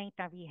trade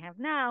data we have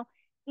now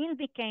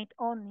indicate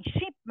only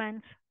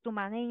shipments to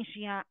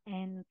Malaysia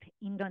and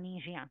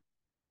Indonesia.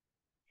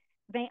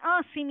 There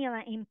are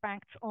similar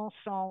impacts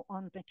also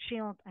on the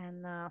chilled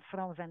and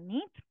frozen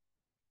meat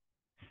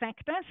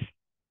sectors.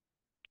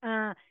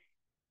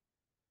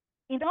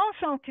 It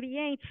also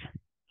creates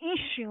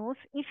issues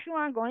if you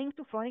are going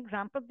to, for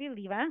example,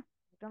 deliver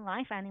the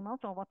live animals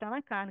or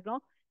whatever cargo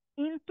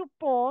into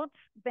ports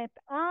that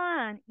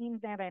are in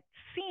the Red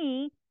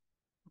Sea,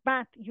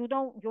 but you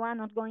are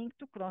not going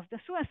to cross the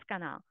Suez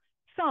Canal.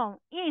 So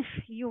if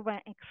you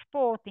were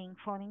exporting,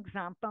 for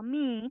example,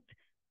 meat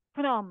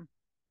from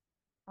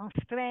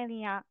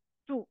Australia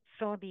to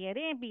Saudi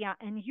Arabia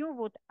and you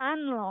would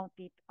unload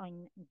it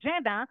on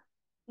Jeddah,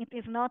 it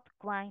is not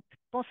quite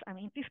possible. I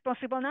mean, it is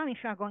possible now if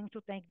you are going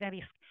to take the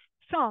risk.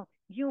 So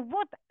you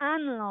would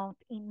unload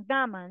in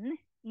Daman,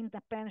 in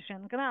the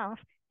Persian Gulf,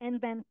 and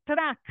then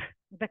truck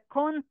the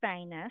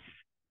containers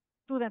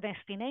to the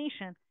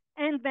destination,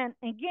 and then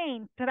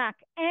again truck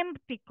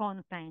empty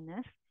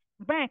containers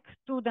back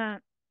to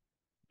the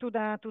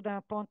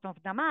port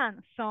of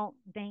Daman, so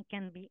they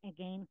can be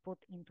again put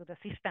into the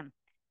system,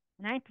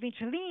 right?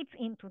 Which leads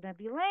into the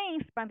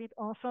delays, but it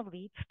also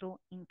leads to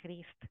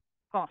increased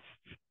costs.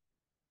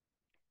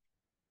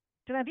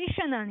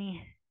 Traditionally,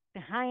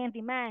 the higher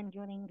demand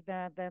during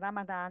the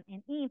Ramadan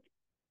and Eid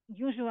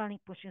usually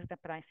pushes the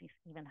prices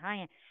even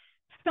higher.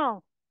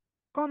 So,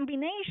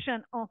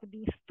 combination of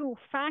these two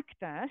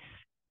factors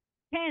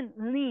can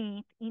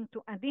lead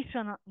into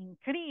additional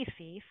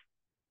increases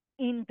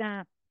in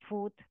the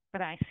food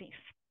prices.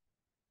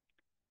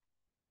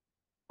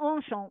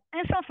 Also,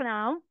 as of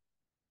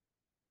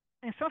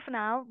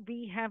now,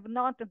 we have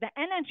not, the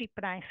energy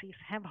prices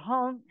have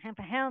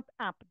held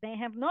up. There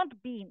have not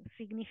been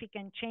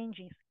significant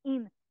changes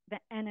in the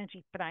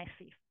energy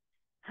prices.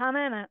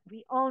 However,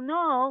 we all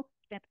know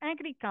that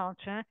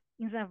agriculture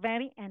is a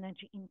very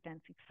energy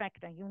intensive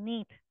sector. You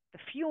need the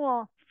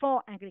fuel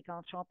for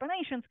agricultural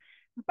operations,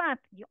 but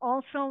you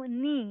also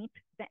need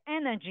the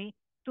energy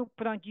to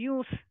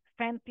produce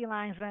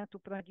fertilizer, to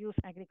produce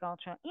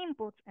agricultural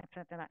inputs,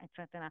 etc.,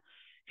 etc.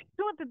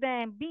 Should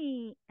there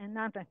be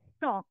another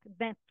shock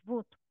that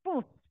would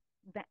put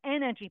the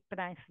energy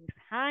prices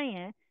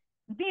higher,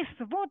 this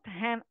would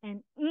have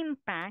an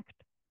impact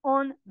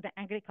on the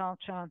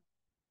agriculture,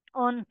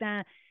 on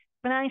the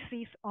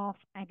prices of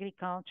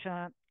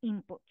agriculture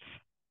inputs.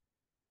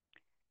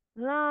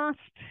 Last,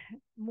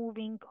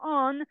 moving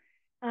on,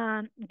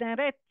 the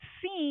Red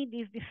Sea,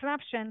 these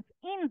disruptions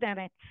in the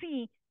Red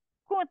Sea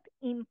could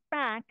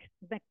impact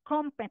the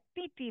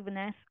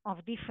competitiveness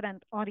of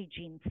different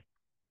origins,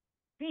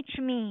 which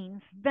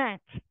means that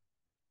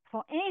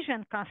for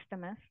Asian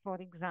customers, for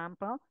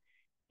example,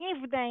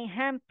 if they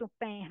have to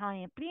pay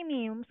higher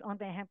premiums or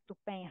they have to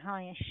pay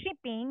higher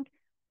shipping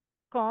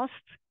costs,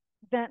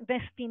 the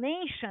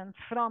destinations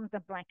from the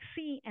Black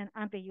Sea and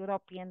other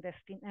European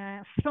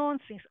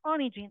sources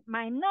origin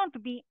might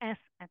not be as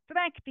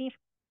attractive,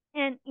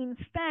 and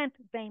instead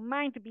they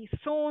might be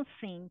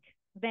sourcing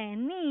their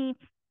needs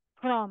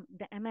from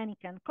the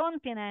American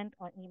continent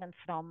or even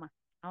from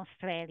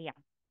Australia.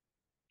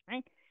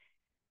 Right?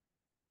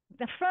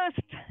 The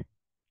first,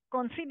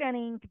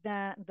 considering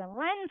the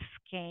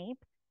landscape,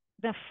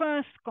 the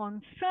first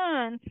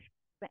concerns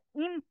the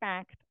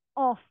impact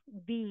of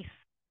these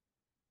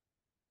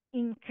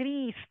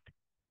increased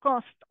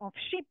cost of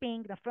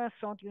shipping. The first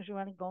thought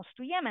usually goes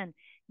to Yemen.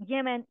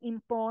 Yemen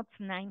imports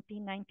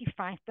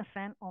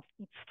 95% of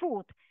its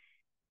food.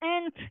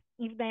 And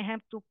if they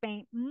have to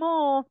pay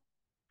more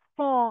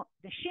for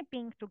the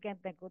shipping to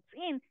get the goods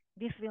in,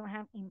 this will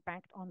have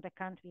impact on the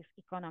country's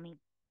economy.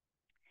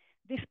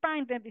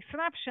 Despite the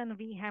disruption,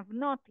 we have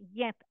not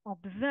yet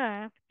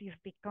observed this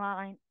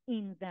decline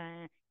in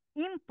the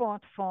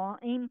import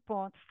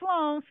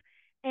flows.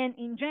 And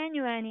in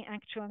January,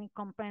 actually,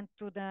 compared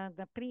to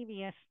the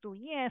previous 2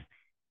 years,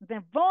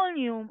 the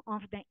volume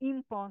of the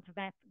imports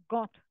that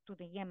got to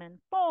the Yemen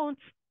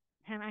ports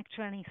have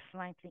actually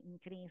slightly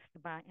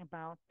increased by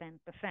about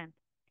 10%.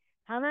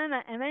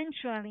 However,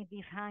 eventually,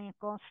 this higher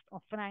cost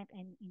of freight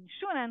and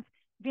insurance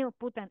will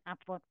put an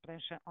upward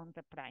pressure on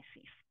the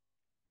prices.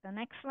 The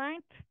next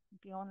slide.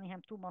 We only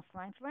have 2 more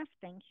slides left.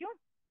 Thank you.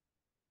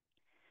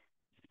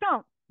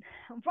 So,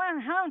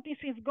 what this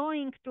is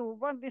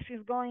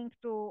going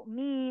to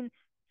mean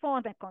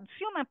for the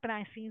consumer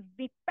prices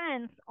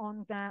depends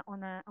on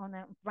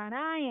a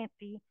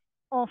variety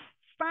of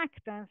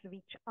factors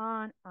which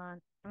are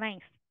in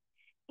place.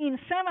 In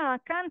several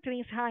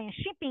countries, higher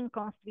shipping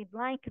costs will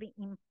likely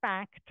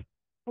impact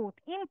food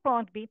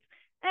import bids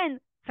and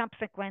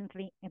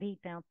subsequently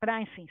retail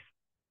prices.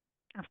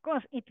 Of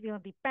course, it will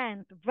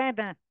depend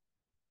whether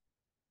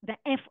the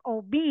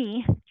FOB,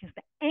 which is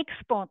the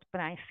export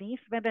prices,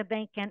 whether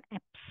they can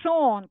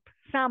absorb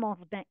some of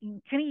the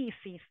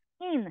increases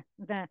in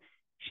the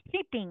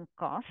shipping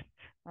costs,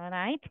 all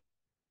right?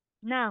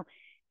 Now,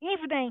 if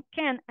they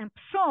can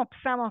absorb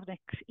some of the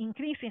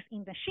increases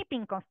in the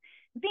shipping costs,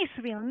 this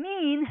will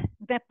mean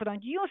the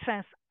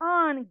producers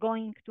are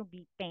going to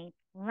be paid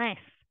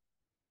less.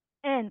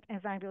 And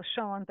as I will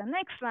show on the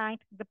next slide,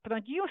 the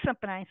producer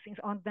prices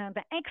or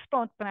the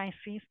export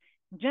prices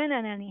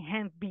generally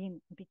have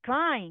been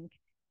declining.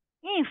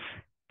 If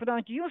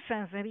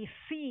producers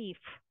receive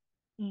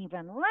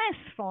even less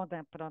for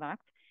their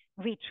product,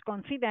 which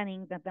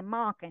considering that the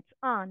markets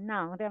are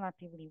now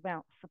relatively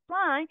well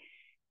supplied,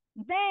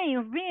 they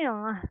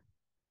will,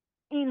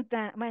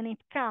 when it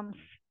comes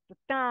to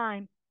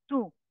time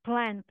to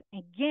plant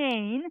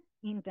again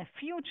in the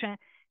future,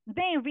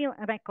 they will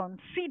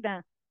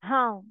reconsider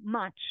how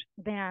much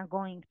they are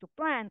going to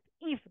plant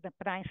if the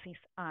prices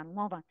are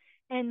lower.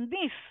 And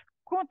this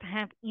could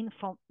have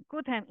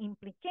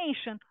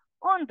implication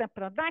on the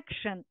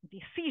production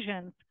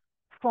decisions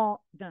for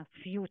the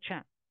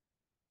future.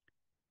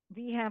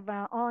 We have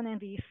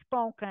already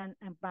spoken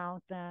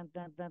about the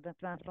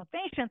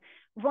transportation.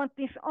 What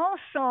is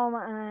also,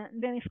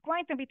 there is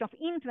quite a bit of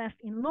interest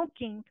in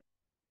looking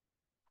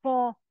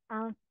for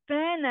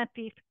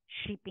alternative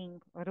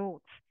shipping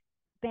routes.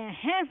 There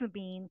has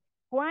been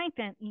quite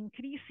an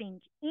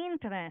increasing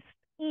interest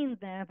in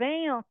the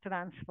rail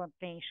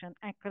transportation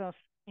across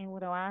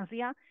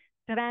Eurasia,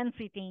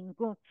 transiting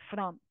goods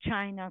from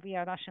China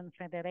via Russian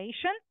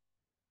Federation,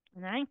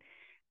 right?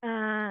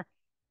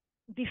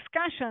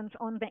 Discussions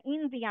on the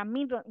India,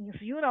 Middle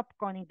East, Europe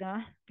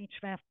corridor, which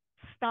were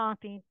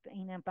started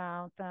in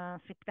about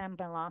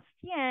September last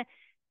year,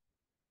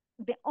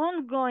 the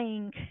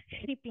ongoing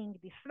shipping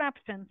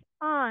disruptions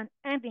are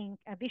adding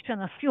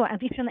additional fuel,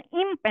 additional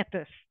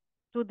impetus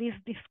to this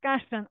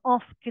discussion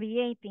of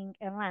creating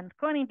a land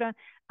corridor.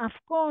 Of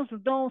course,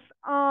 those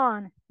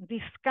are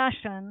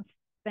discussions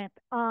that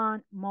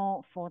are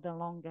more for the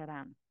longer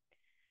run.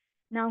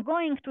 Now,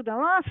 going to the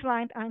last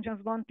slide, I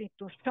just wanted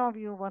to show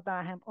you what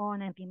I have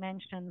already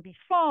mentioned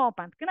before,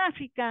 but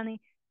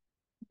graphically,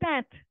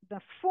 that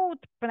the food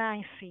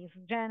prices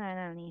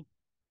generally,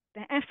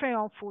 the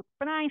FAO Food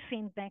Price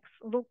Index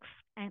looks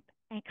at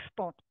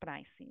export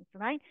prices,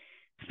 right?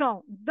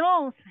 So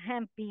those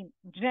have been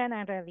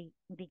generally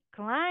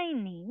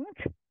declining,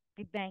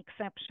 with the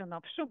exception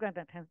of sugar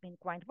that has been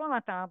quite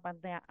volatile,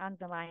 but there are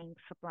underlying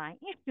supply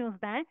issues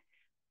there,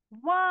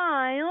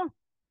 while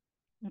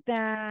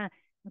the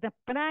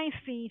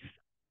prices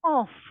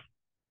of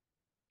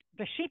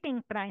the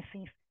shipping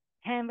prices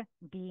have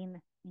been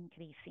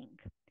increasing.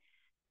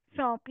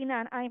 So,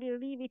 Pinar, I will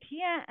leave it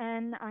here,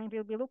 and I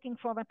will be looking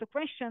forward to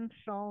questions,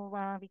 so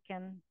we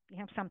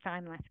have some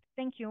time left.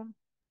 Thank you.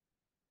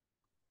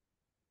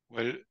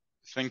 Well,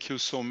 thank you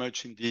so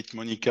much indeed,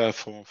 Monica,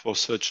 for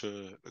such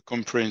a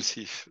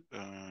comprehensive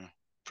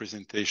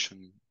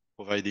presentation,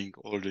 providing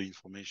all the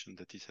information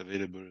that is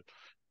available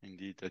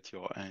indeed at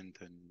your end,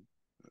 and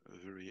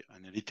a very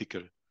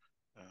analytical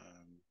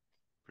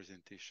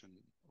presentation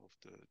of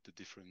the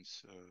different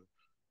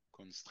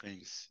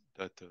constraints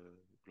that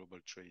global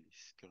trade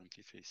is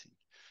currently facing.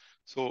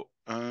 So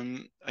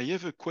I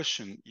have a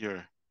question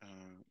here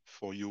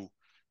for you,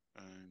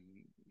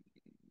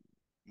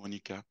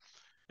 Monica.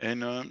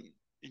 And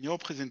in your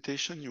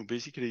presentation, you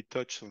basically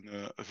touched on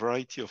a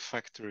variety of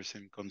factors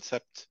and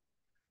concepts,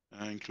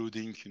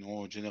 including,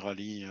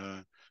 generally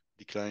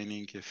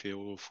declining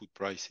FAO food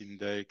price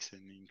index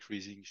and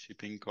increasing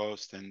shipping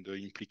costs and the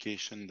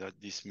implication that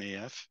this may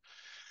have.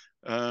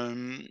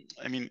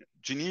 I mean,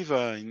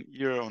 Geneva,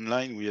 here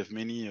online, we have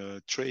many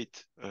trade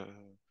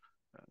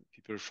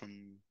people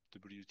from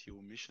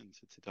WTO missions,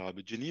 etc.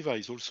 But Geneva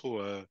is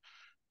also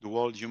the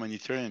world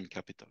humanitarian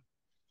capital.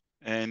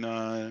 And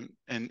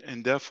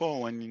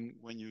therefore,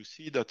 when you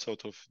see that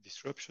sort of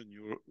disruption,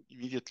 you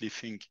immediately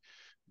think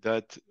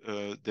that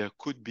there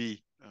could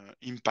be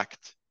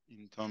impact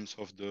in terms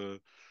of the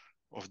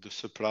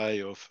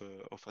supply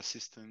of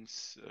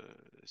assistance,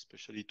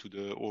 especially to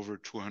the over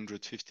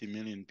 250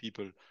 million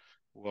people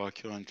who are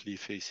currently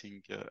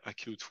facing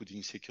acute food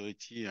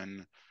insecurity,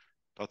 and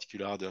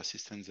particularly the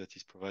assistance that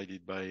is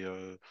provided by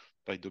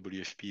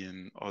WFP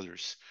and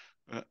others.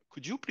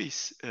 Could you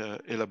please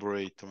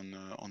elaborate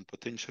on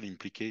potential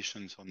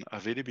implications on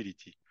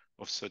availability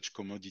of such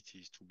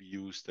commodities to be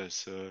used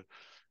as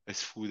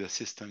food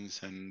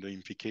assistance, and the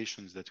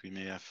implications that we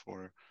may have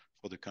for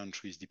the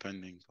countries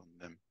depending on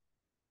them?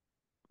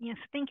 Yes,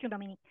 thank you,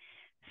 Dominic.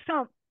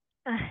 So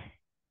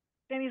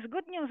there is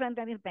good news and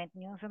there is bad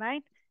news,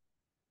 right?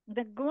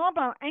 The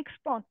global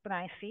export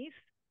prices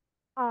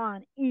are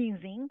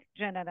easing,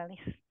 generally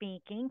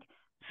speaking.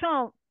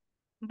 So,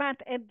 but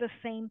at the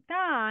same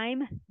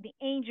time, the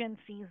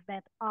agencies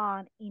that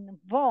are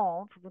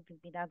involved, would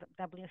it be the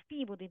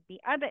WFP, would it be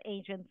other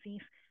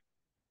agencies,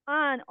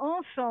 are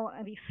also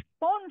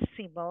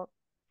responsible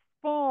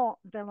for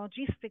the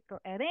logistical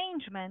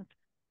arrangement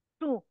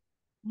to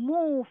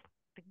move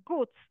the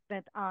goods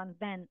that are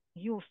then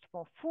used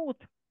for food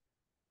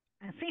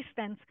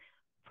assistance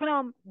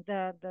from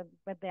where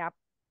they are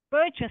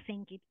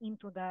purchasing it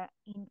into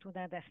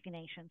the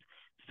destinations.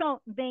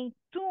 So they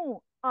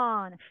too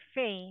are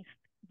faced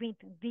with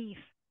these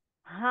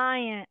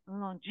higher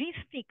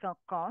logistical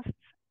costs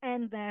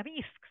and the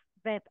risks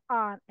that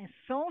are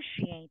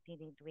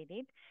associated with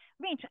it,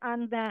 which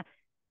under,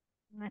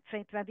 let's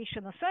say,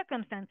 traditional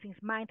circumstances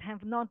might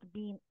have not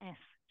been as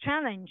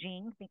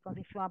challenging, because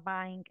if you are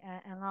buying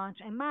a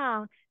large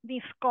amount,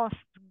 these costs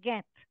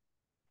get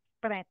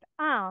spread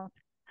out.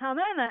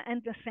 However,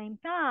 at the same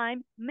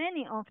time,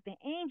 many of the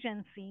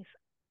agencies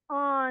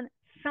are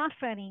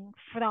suffering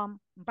from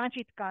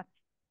budget cuts,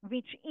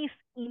 which is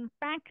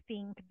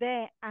impacting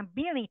their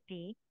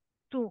ability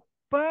to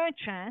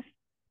purchase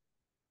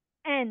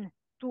and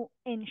to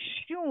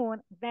ensure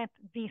that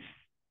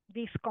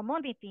these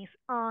commodities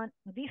are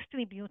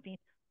distributed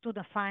to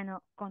the final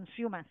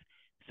consumers.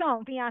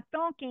 So we are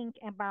talking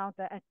about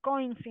a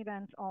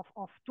coincidence of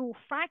two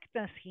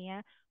factors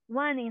here.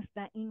 One is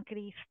the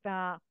increased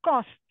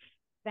costs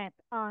that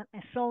are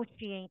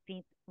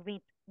associated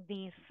with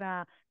these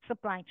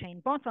supply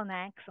chain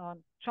bottlenecks or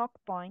choke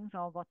points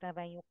or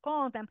whatever you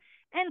call them.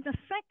 And the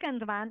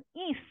second one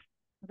is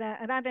the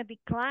rather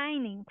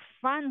declining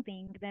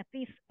funding that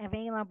is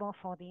available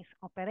for these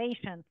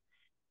operations.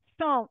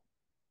 So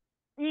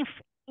if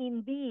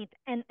indeed,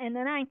 and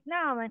right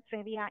now, let's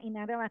say we are in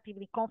a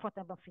relatively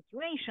comfortable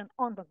situation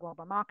on the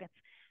global markets.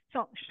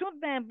 So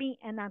should there be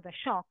another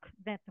shock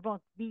that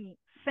would be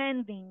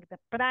sending the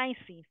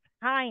prices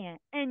higher,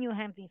 and you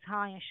have these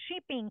higher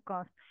shipping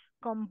costs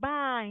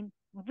combined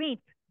with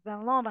the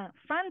lower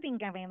funding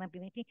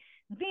availability,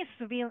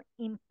 this will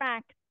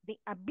impact the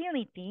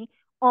ability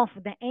of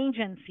the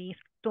agencies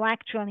to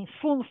actually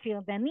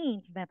fulfill the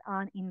needs that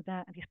are in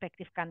the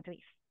respective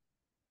countries.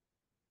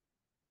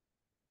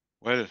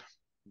 Well,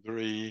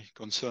 very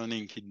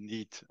concerning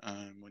indeed,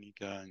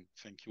 Monica, and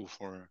thank you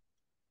for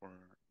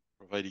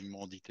providing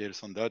more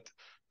details on that.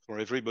 For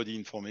everybody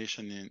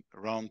information, in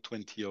around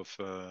 20 of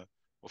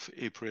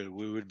April,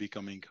 we will be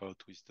coming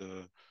out with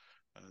the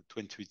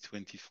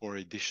 2024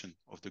 edition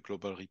of the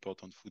Global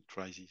Report on Food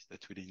Crisis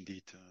that will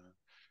indeed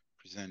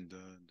present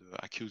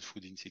the acute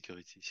food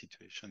insecurity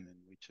situation,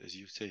 in which, as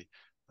you say,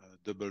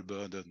 double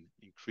burden,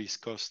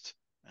 increased cost,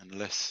 and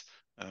less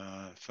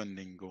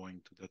funding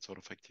going to that sort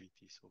of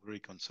activity. So very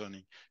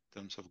concerning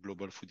in terms of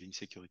global food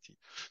insecurity.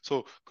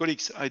 So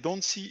colleagues, I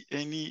don't see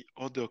any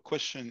other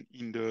question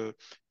in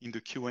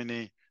the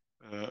Q&A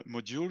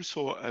module.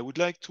 So I would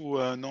like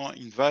to now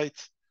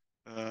invite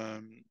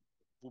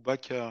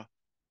Boubacar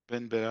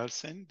Ben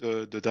Belalsen,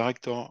 the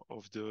director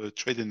of the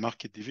Trade and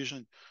Market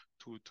Division,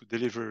 to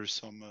deliver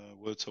some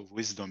words of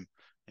wisdom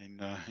in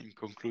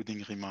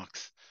concluding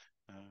remarks.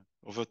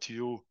 Over to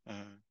you,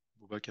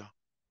 Boubacar.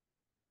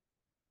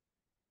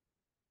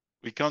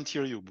 We can't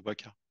hear you,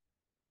 Boubacar.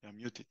 You're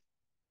muted.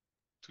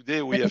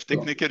 Today we have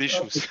technical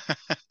issues.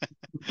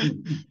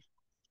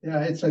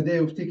 Yeah, it's a day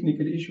of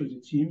technical issues,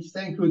 it seems.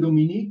 Thank you,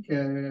 Dominique.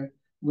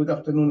 Good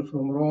afternoon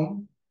from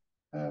Rome.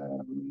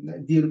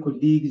 Dear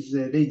colleagues,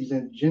 ladies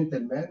and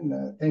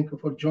gentlemen, thank you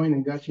for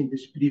joining us in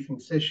this briefing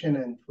session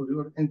and for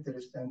your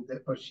interest and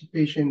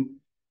participation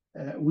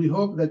We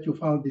hope that you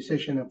found the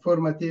session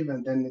informative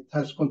and then it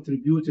has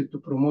contributed to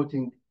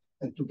promoting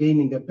and to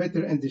gaining a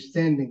better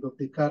understanding of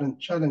the current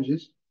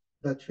challenges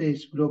that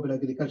face global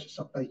agriculture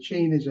supply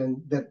chains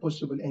and their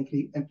possible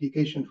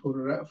implication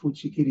for food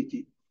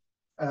security.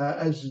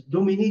 As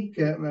Dominique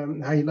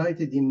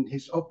highlighted in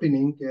his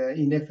opening,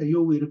 in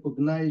FAO, we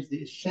recognize the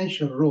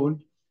essential role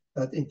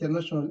that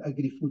international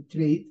agri-food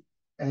trade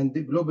and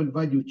the global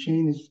value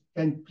chains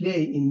can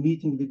play in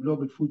meeting the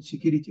global food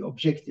security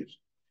objectives.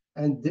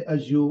 And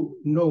as you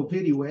know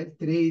very well,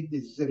 trade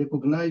is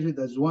recognized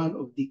as one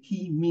of the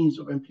key means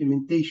of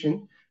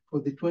implementation for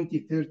the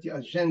 2030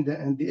 agenda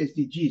and the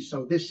SDGs.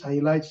 So this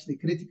highlights the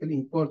critical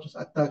importance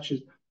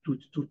attached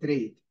to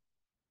trade.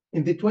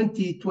 In the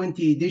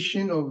 2020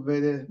 edition of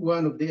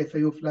one of the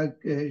FAO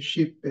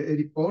flagship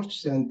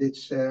reports, and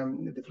it's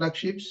the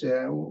flagships,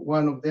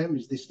 one of them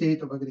is the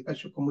State of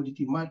Agricultural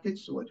Commodity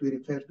Markets, what we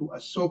refer to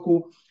as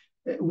SOCO.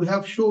 We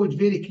have showed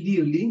very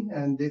clearly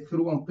and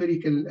through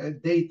empirical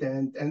data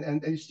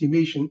and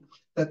estimation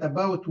that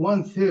about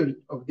 1/3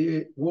 of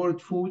the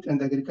world food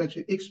and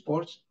agriculture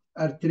exports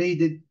are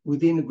traded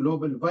within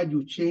global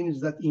value chains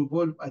that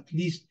involve at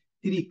least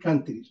 3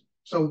 countries.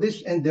 So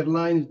this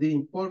underlines the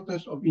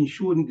importance of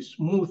ensuring the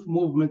smooth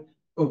movement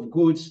of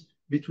goods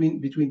between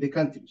the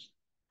countries.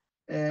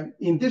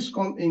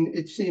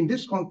 It's in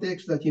this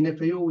context that in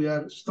FAO we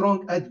are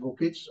strong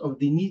advocates of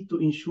the need to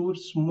ensure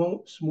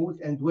smooth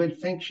and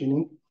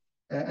well-functioning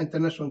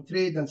international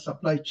trade and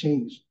supply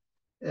chains.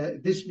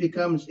 This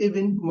becomes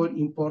even more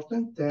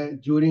important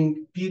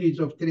during periods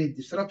of trade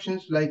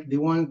disruptions like the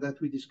one that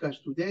we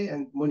discussed today,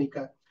 and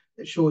Monica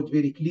showed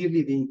very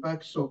clearly the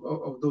impacts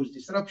of those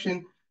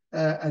disruptions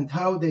and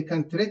how they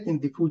can threaten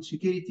the food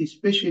security,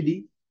 especially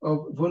of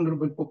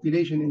vulnerable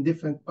population in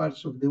different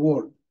parts of the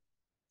world.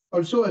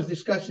 Also, as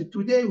discussed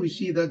today, we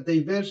see that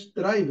diverse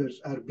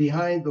drivers are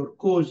behind or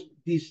cause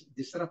these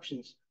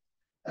disruptions.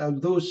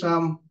 Although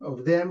some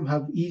of them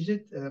have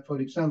eased,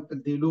 for example,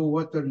 the low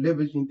water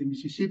levels in the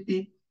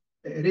Mississippi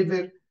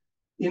River.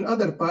 In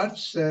other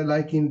parts,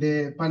 like in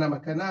the Panama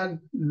Canal,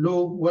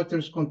 low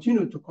waters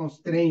continue to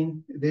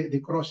constrain the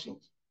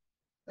crossings,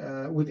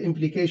 with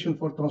implication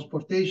for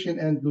transportation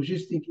and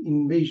logistics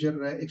in major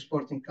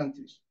exporting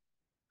countries.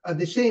 At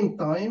the same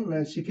time,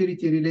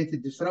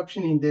 security-related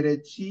disruption in the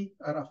Red Sea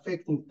are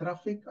affecting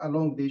traffic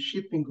along the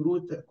shipping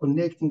route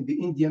connecting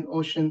the Indian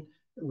Ocean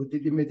with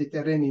the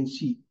Mediterranean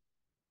Sea.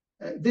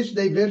 This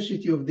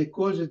diversity of the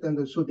causes and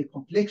also the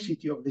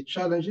complexity of the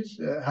challenges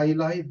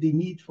highlight the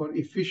need for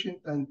efficient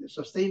and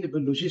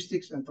sustainable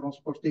logistics and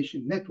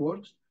transportation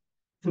networks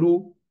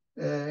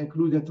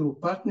including through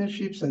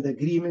partnerships and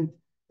agreement,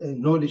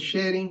 knowledge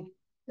sharing,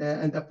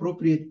 and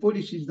appropriate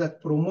policies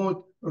that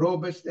promote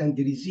robust and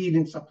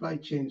resilient supply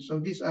chains. So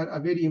these are a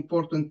very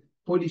important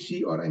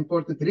policy or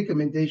important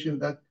recommendation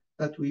that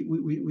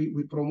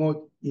we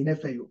promote in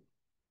FAO.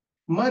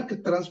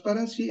 Market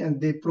transparency and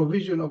the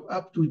provision of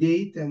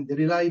up-to-date and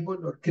reliable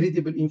or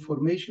credible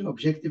information,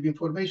 objective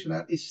information,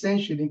 are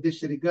essential in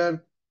this regard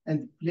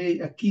and play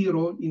a key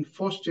role in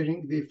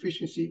fostering the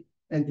efficiency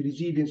and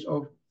resilience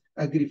of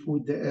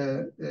agri-food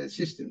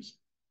systems.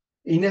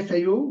 In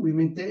FAO, we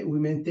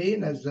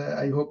maintain, as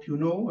I hope you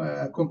know,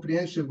 a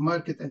comprehensive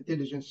market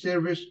intelligence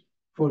service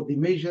for the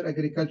major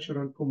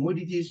agricultural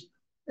commodities,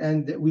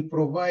 and we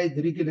provide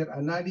regular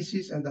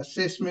analysis and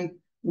assessment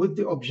with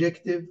the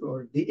objective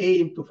or the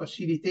aim to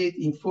facilitate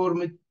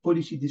informed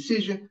policy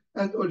decision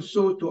and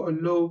also to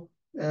allow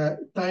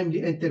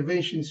timely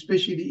intervention,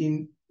 especially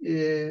in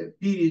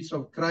periods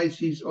of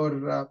crisis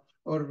or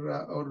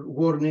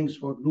warnings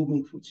for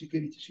looming food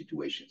security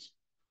situations.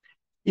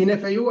 In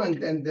FAO,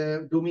 and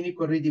Dominique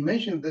already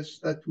mentioned this,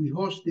 that we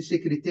host the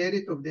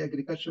Secretariat of the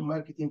Agricultural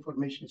Market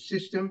Information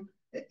System,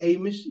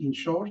 AMIS in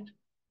short,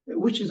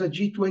 which is a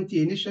G20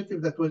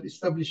 initiative that was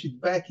established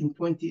back in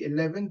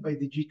 2011 by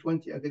the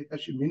G20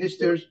 agriculture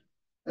ministers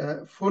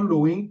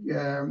following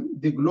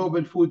the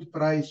global food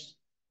price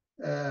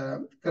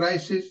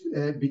crisis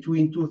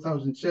between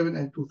 2007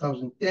 and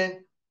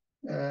 2010.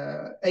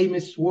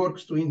 AMIS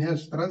works to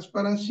enhance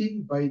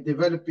transparency by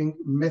developing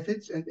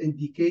methods and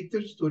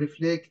indicators to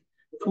reflect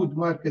food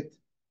market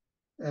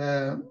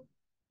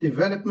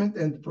development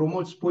and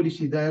promotes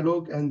policy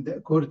dialogue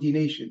and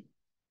coordination.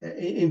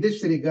 In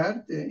this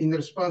regard, in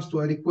response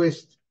to a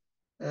request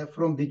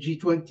from the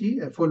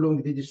G20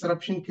 following the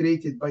disruption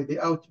created by the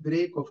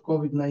outbreak of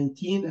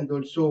COVID-19 and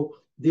also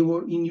the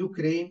war in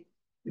Ukraine,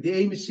 the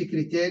AMIS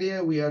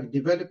Secretariat, we are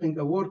developing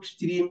a work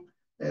stream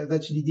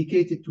that's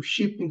dedicated to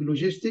shipping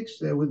logistics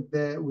with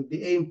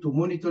the aim to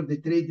monitor the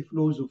trade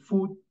flows of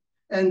food.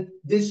 And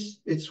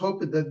it's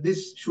hoped that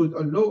this should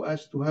allow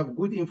us to have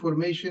good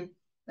information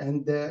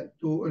and to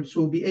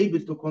also be able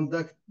to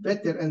conduct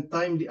better and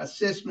timely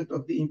assessment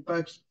of the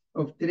impacts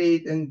of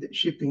trade and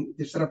shipping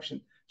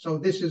disruption. So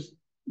this is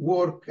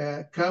work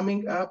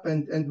coming up,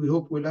 and we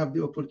hope we'll have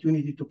the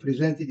opportunity to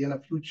present it in a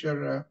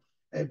future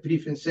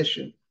briefing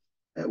session.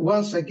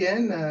 Once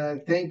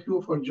again, thank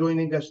you for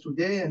joining us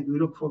today, and we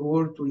look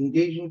forward to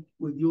engaging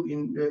with you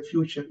in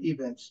future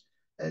events.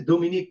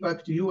 Dominique,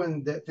 back to you,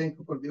 and thank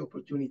you for the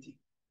opportunity.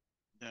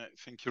 Yeah,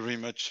 thank you very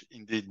much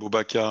indeed,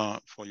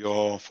 Boubacar, for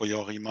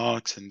your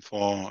remarks and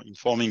for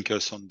informing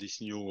us on this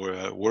new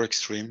work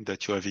stream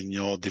that you have in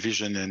your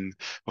division. And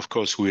of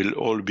course, we'll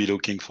all be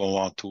looking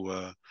forward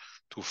to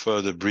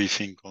further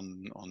briefing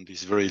on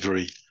this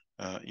very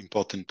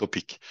important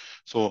topic.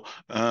 So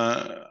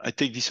I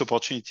take this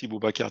opportunity,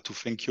 Boubacar, to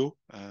thank you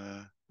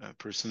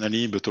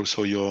personally, but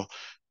also your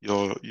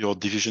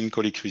division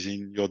colleague who's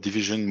in your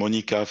division,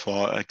 Monica,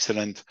 for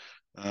excellent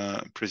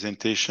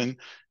presentation.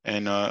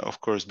 And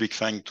of course, big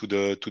thank to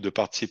the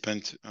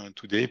participant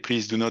today.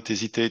 Please do not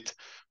hesitate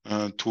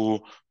to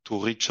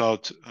reach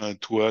out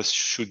to us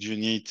should you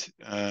need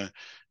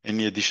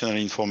any additional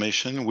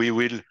information. We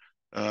will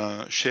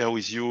share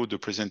with you the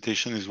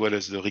presentation as well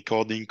as the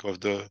recording of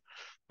the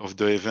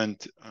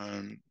event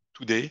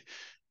today.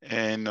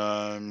 And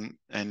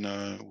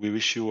we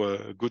wish you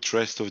a good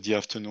rest of the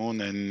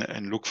afternoon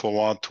and look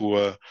forward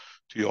to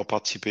your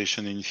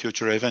participation in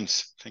future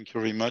events. Thank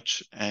you very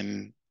much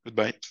and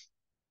goodbye.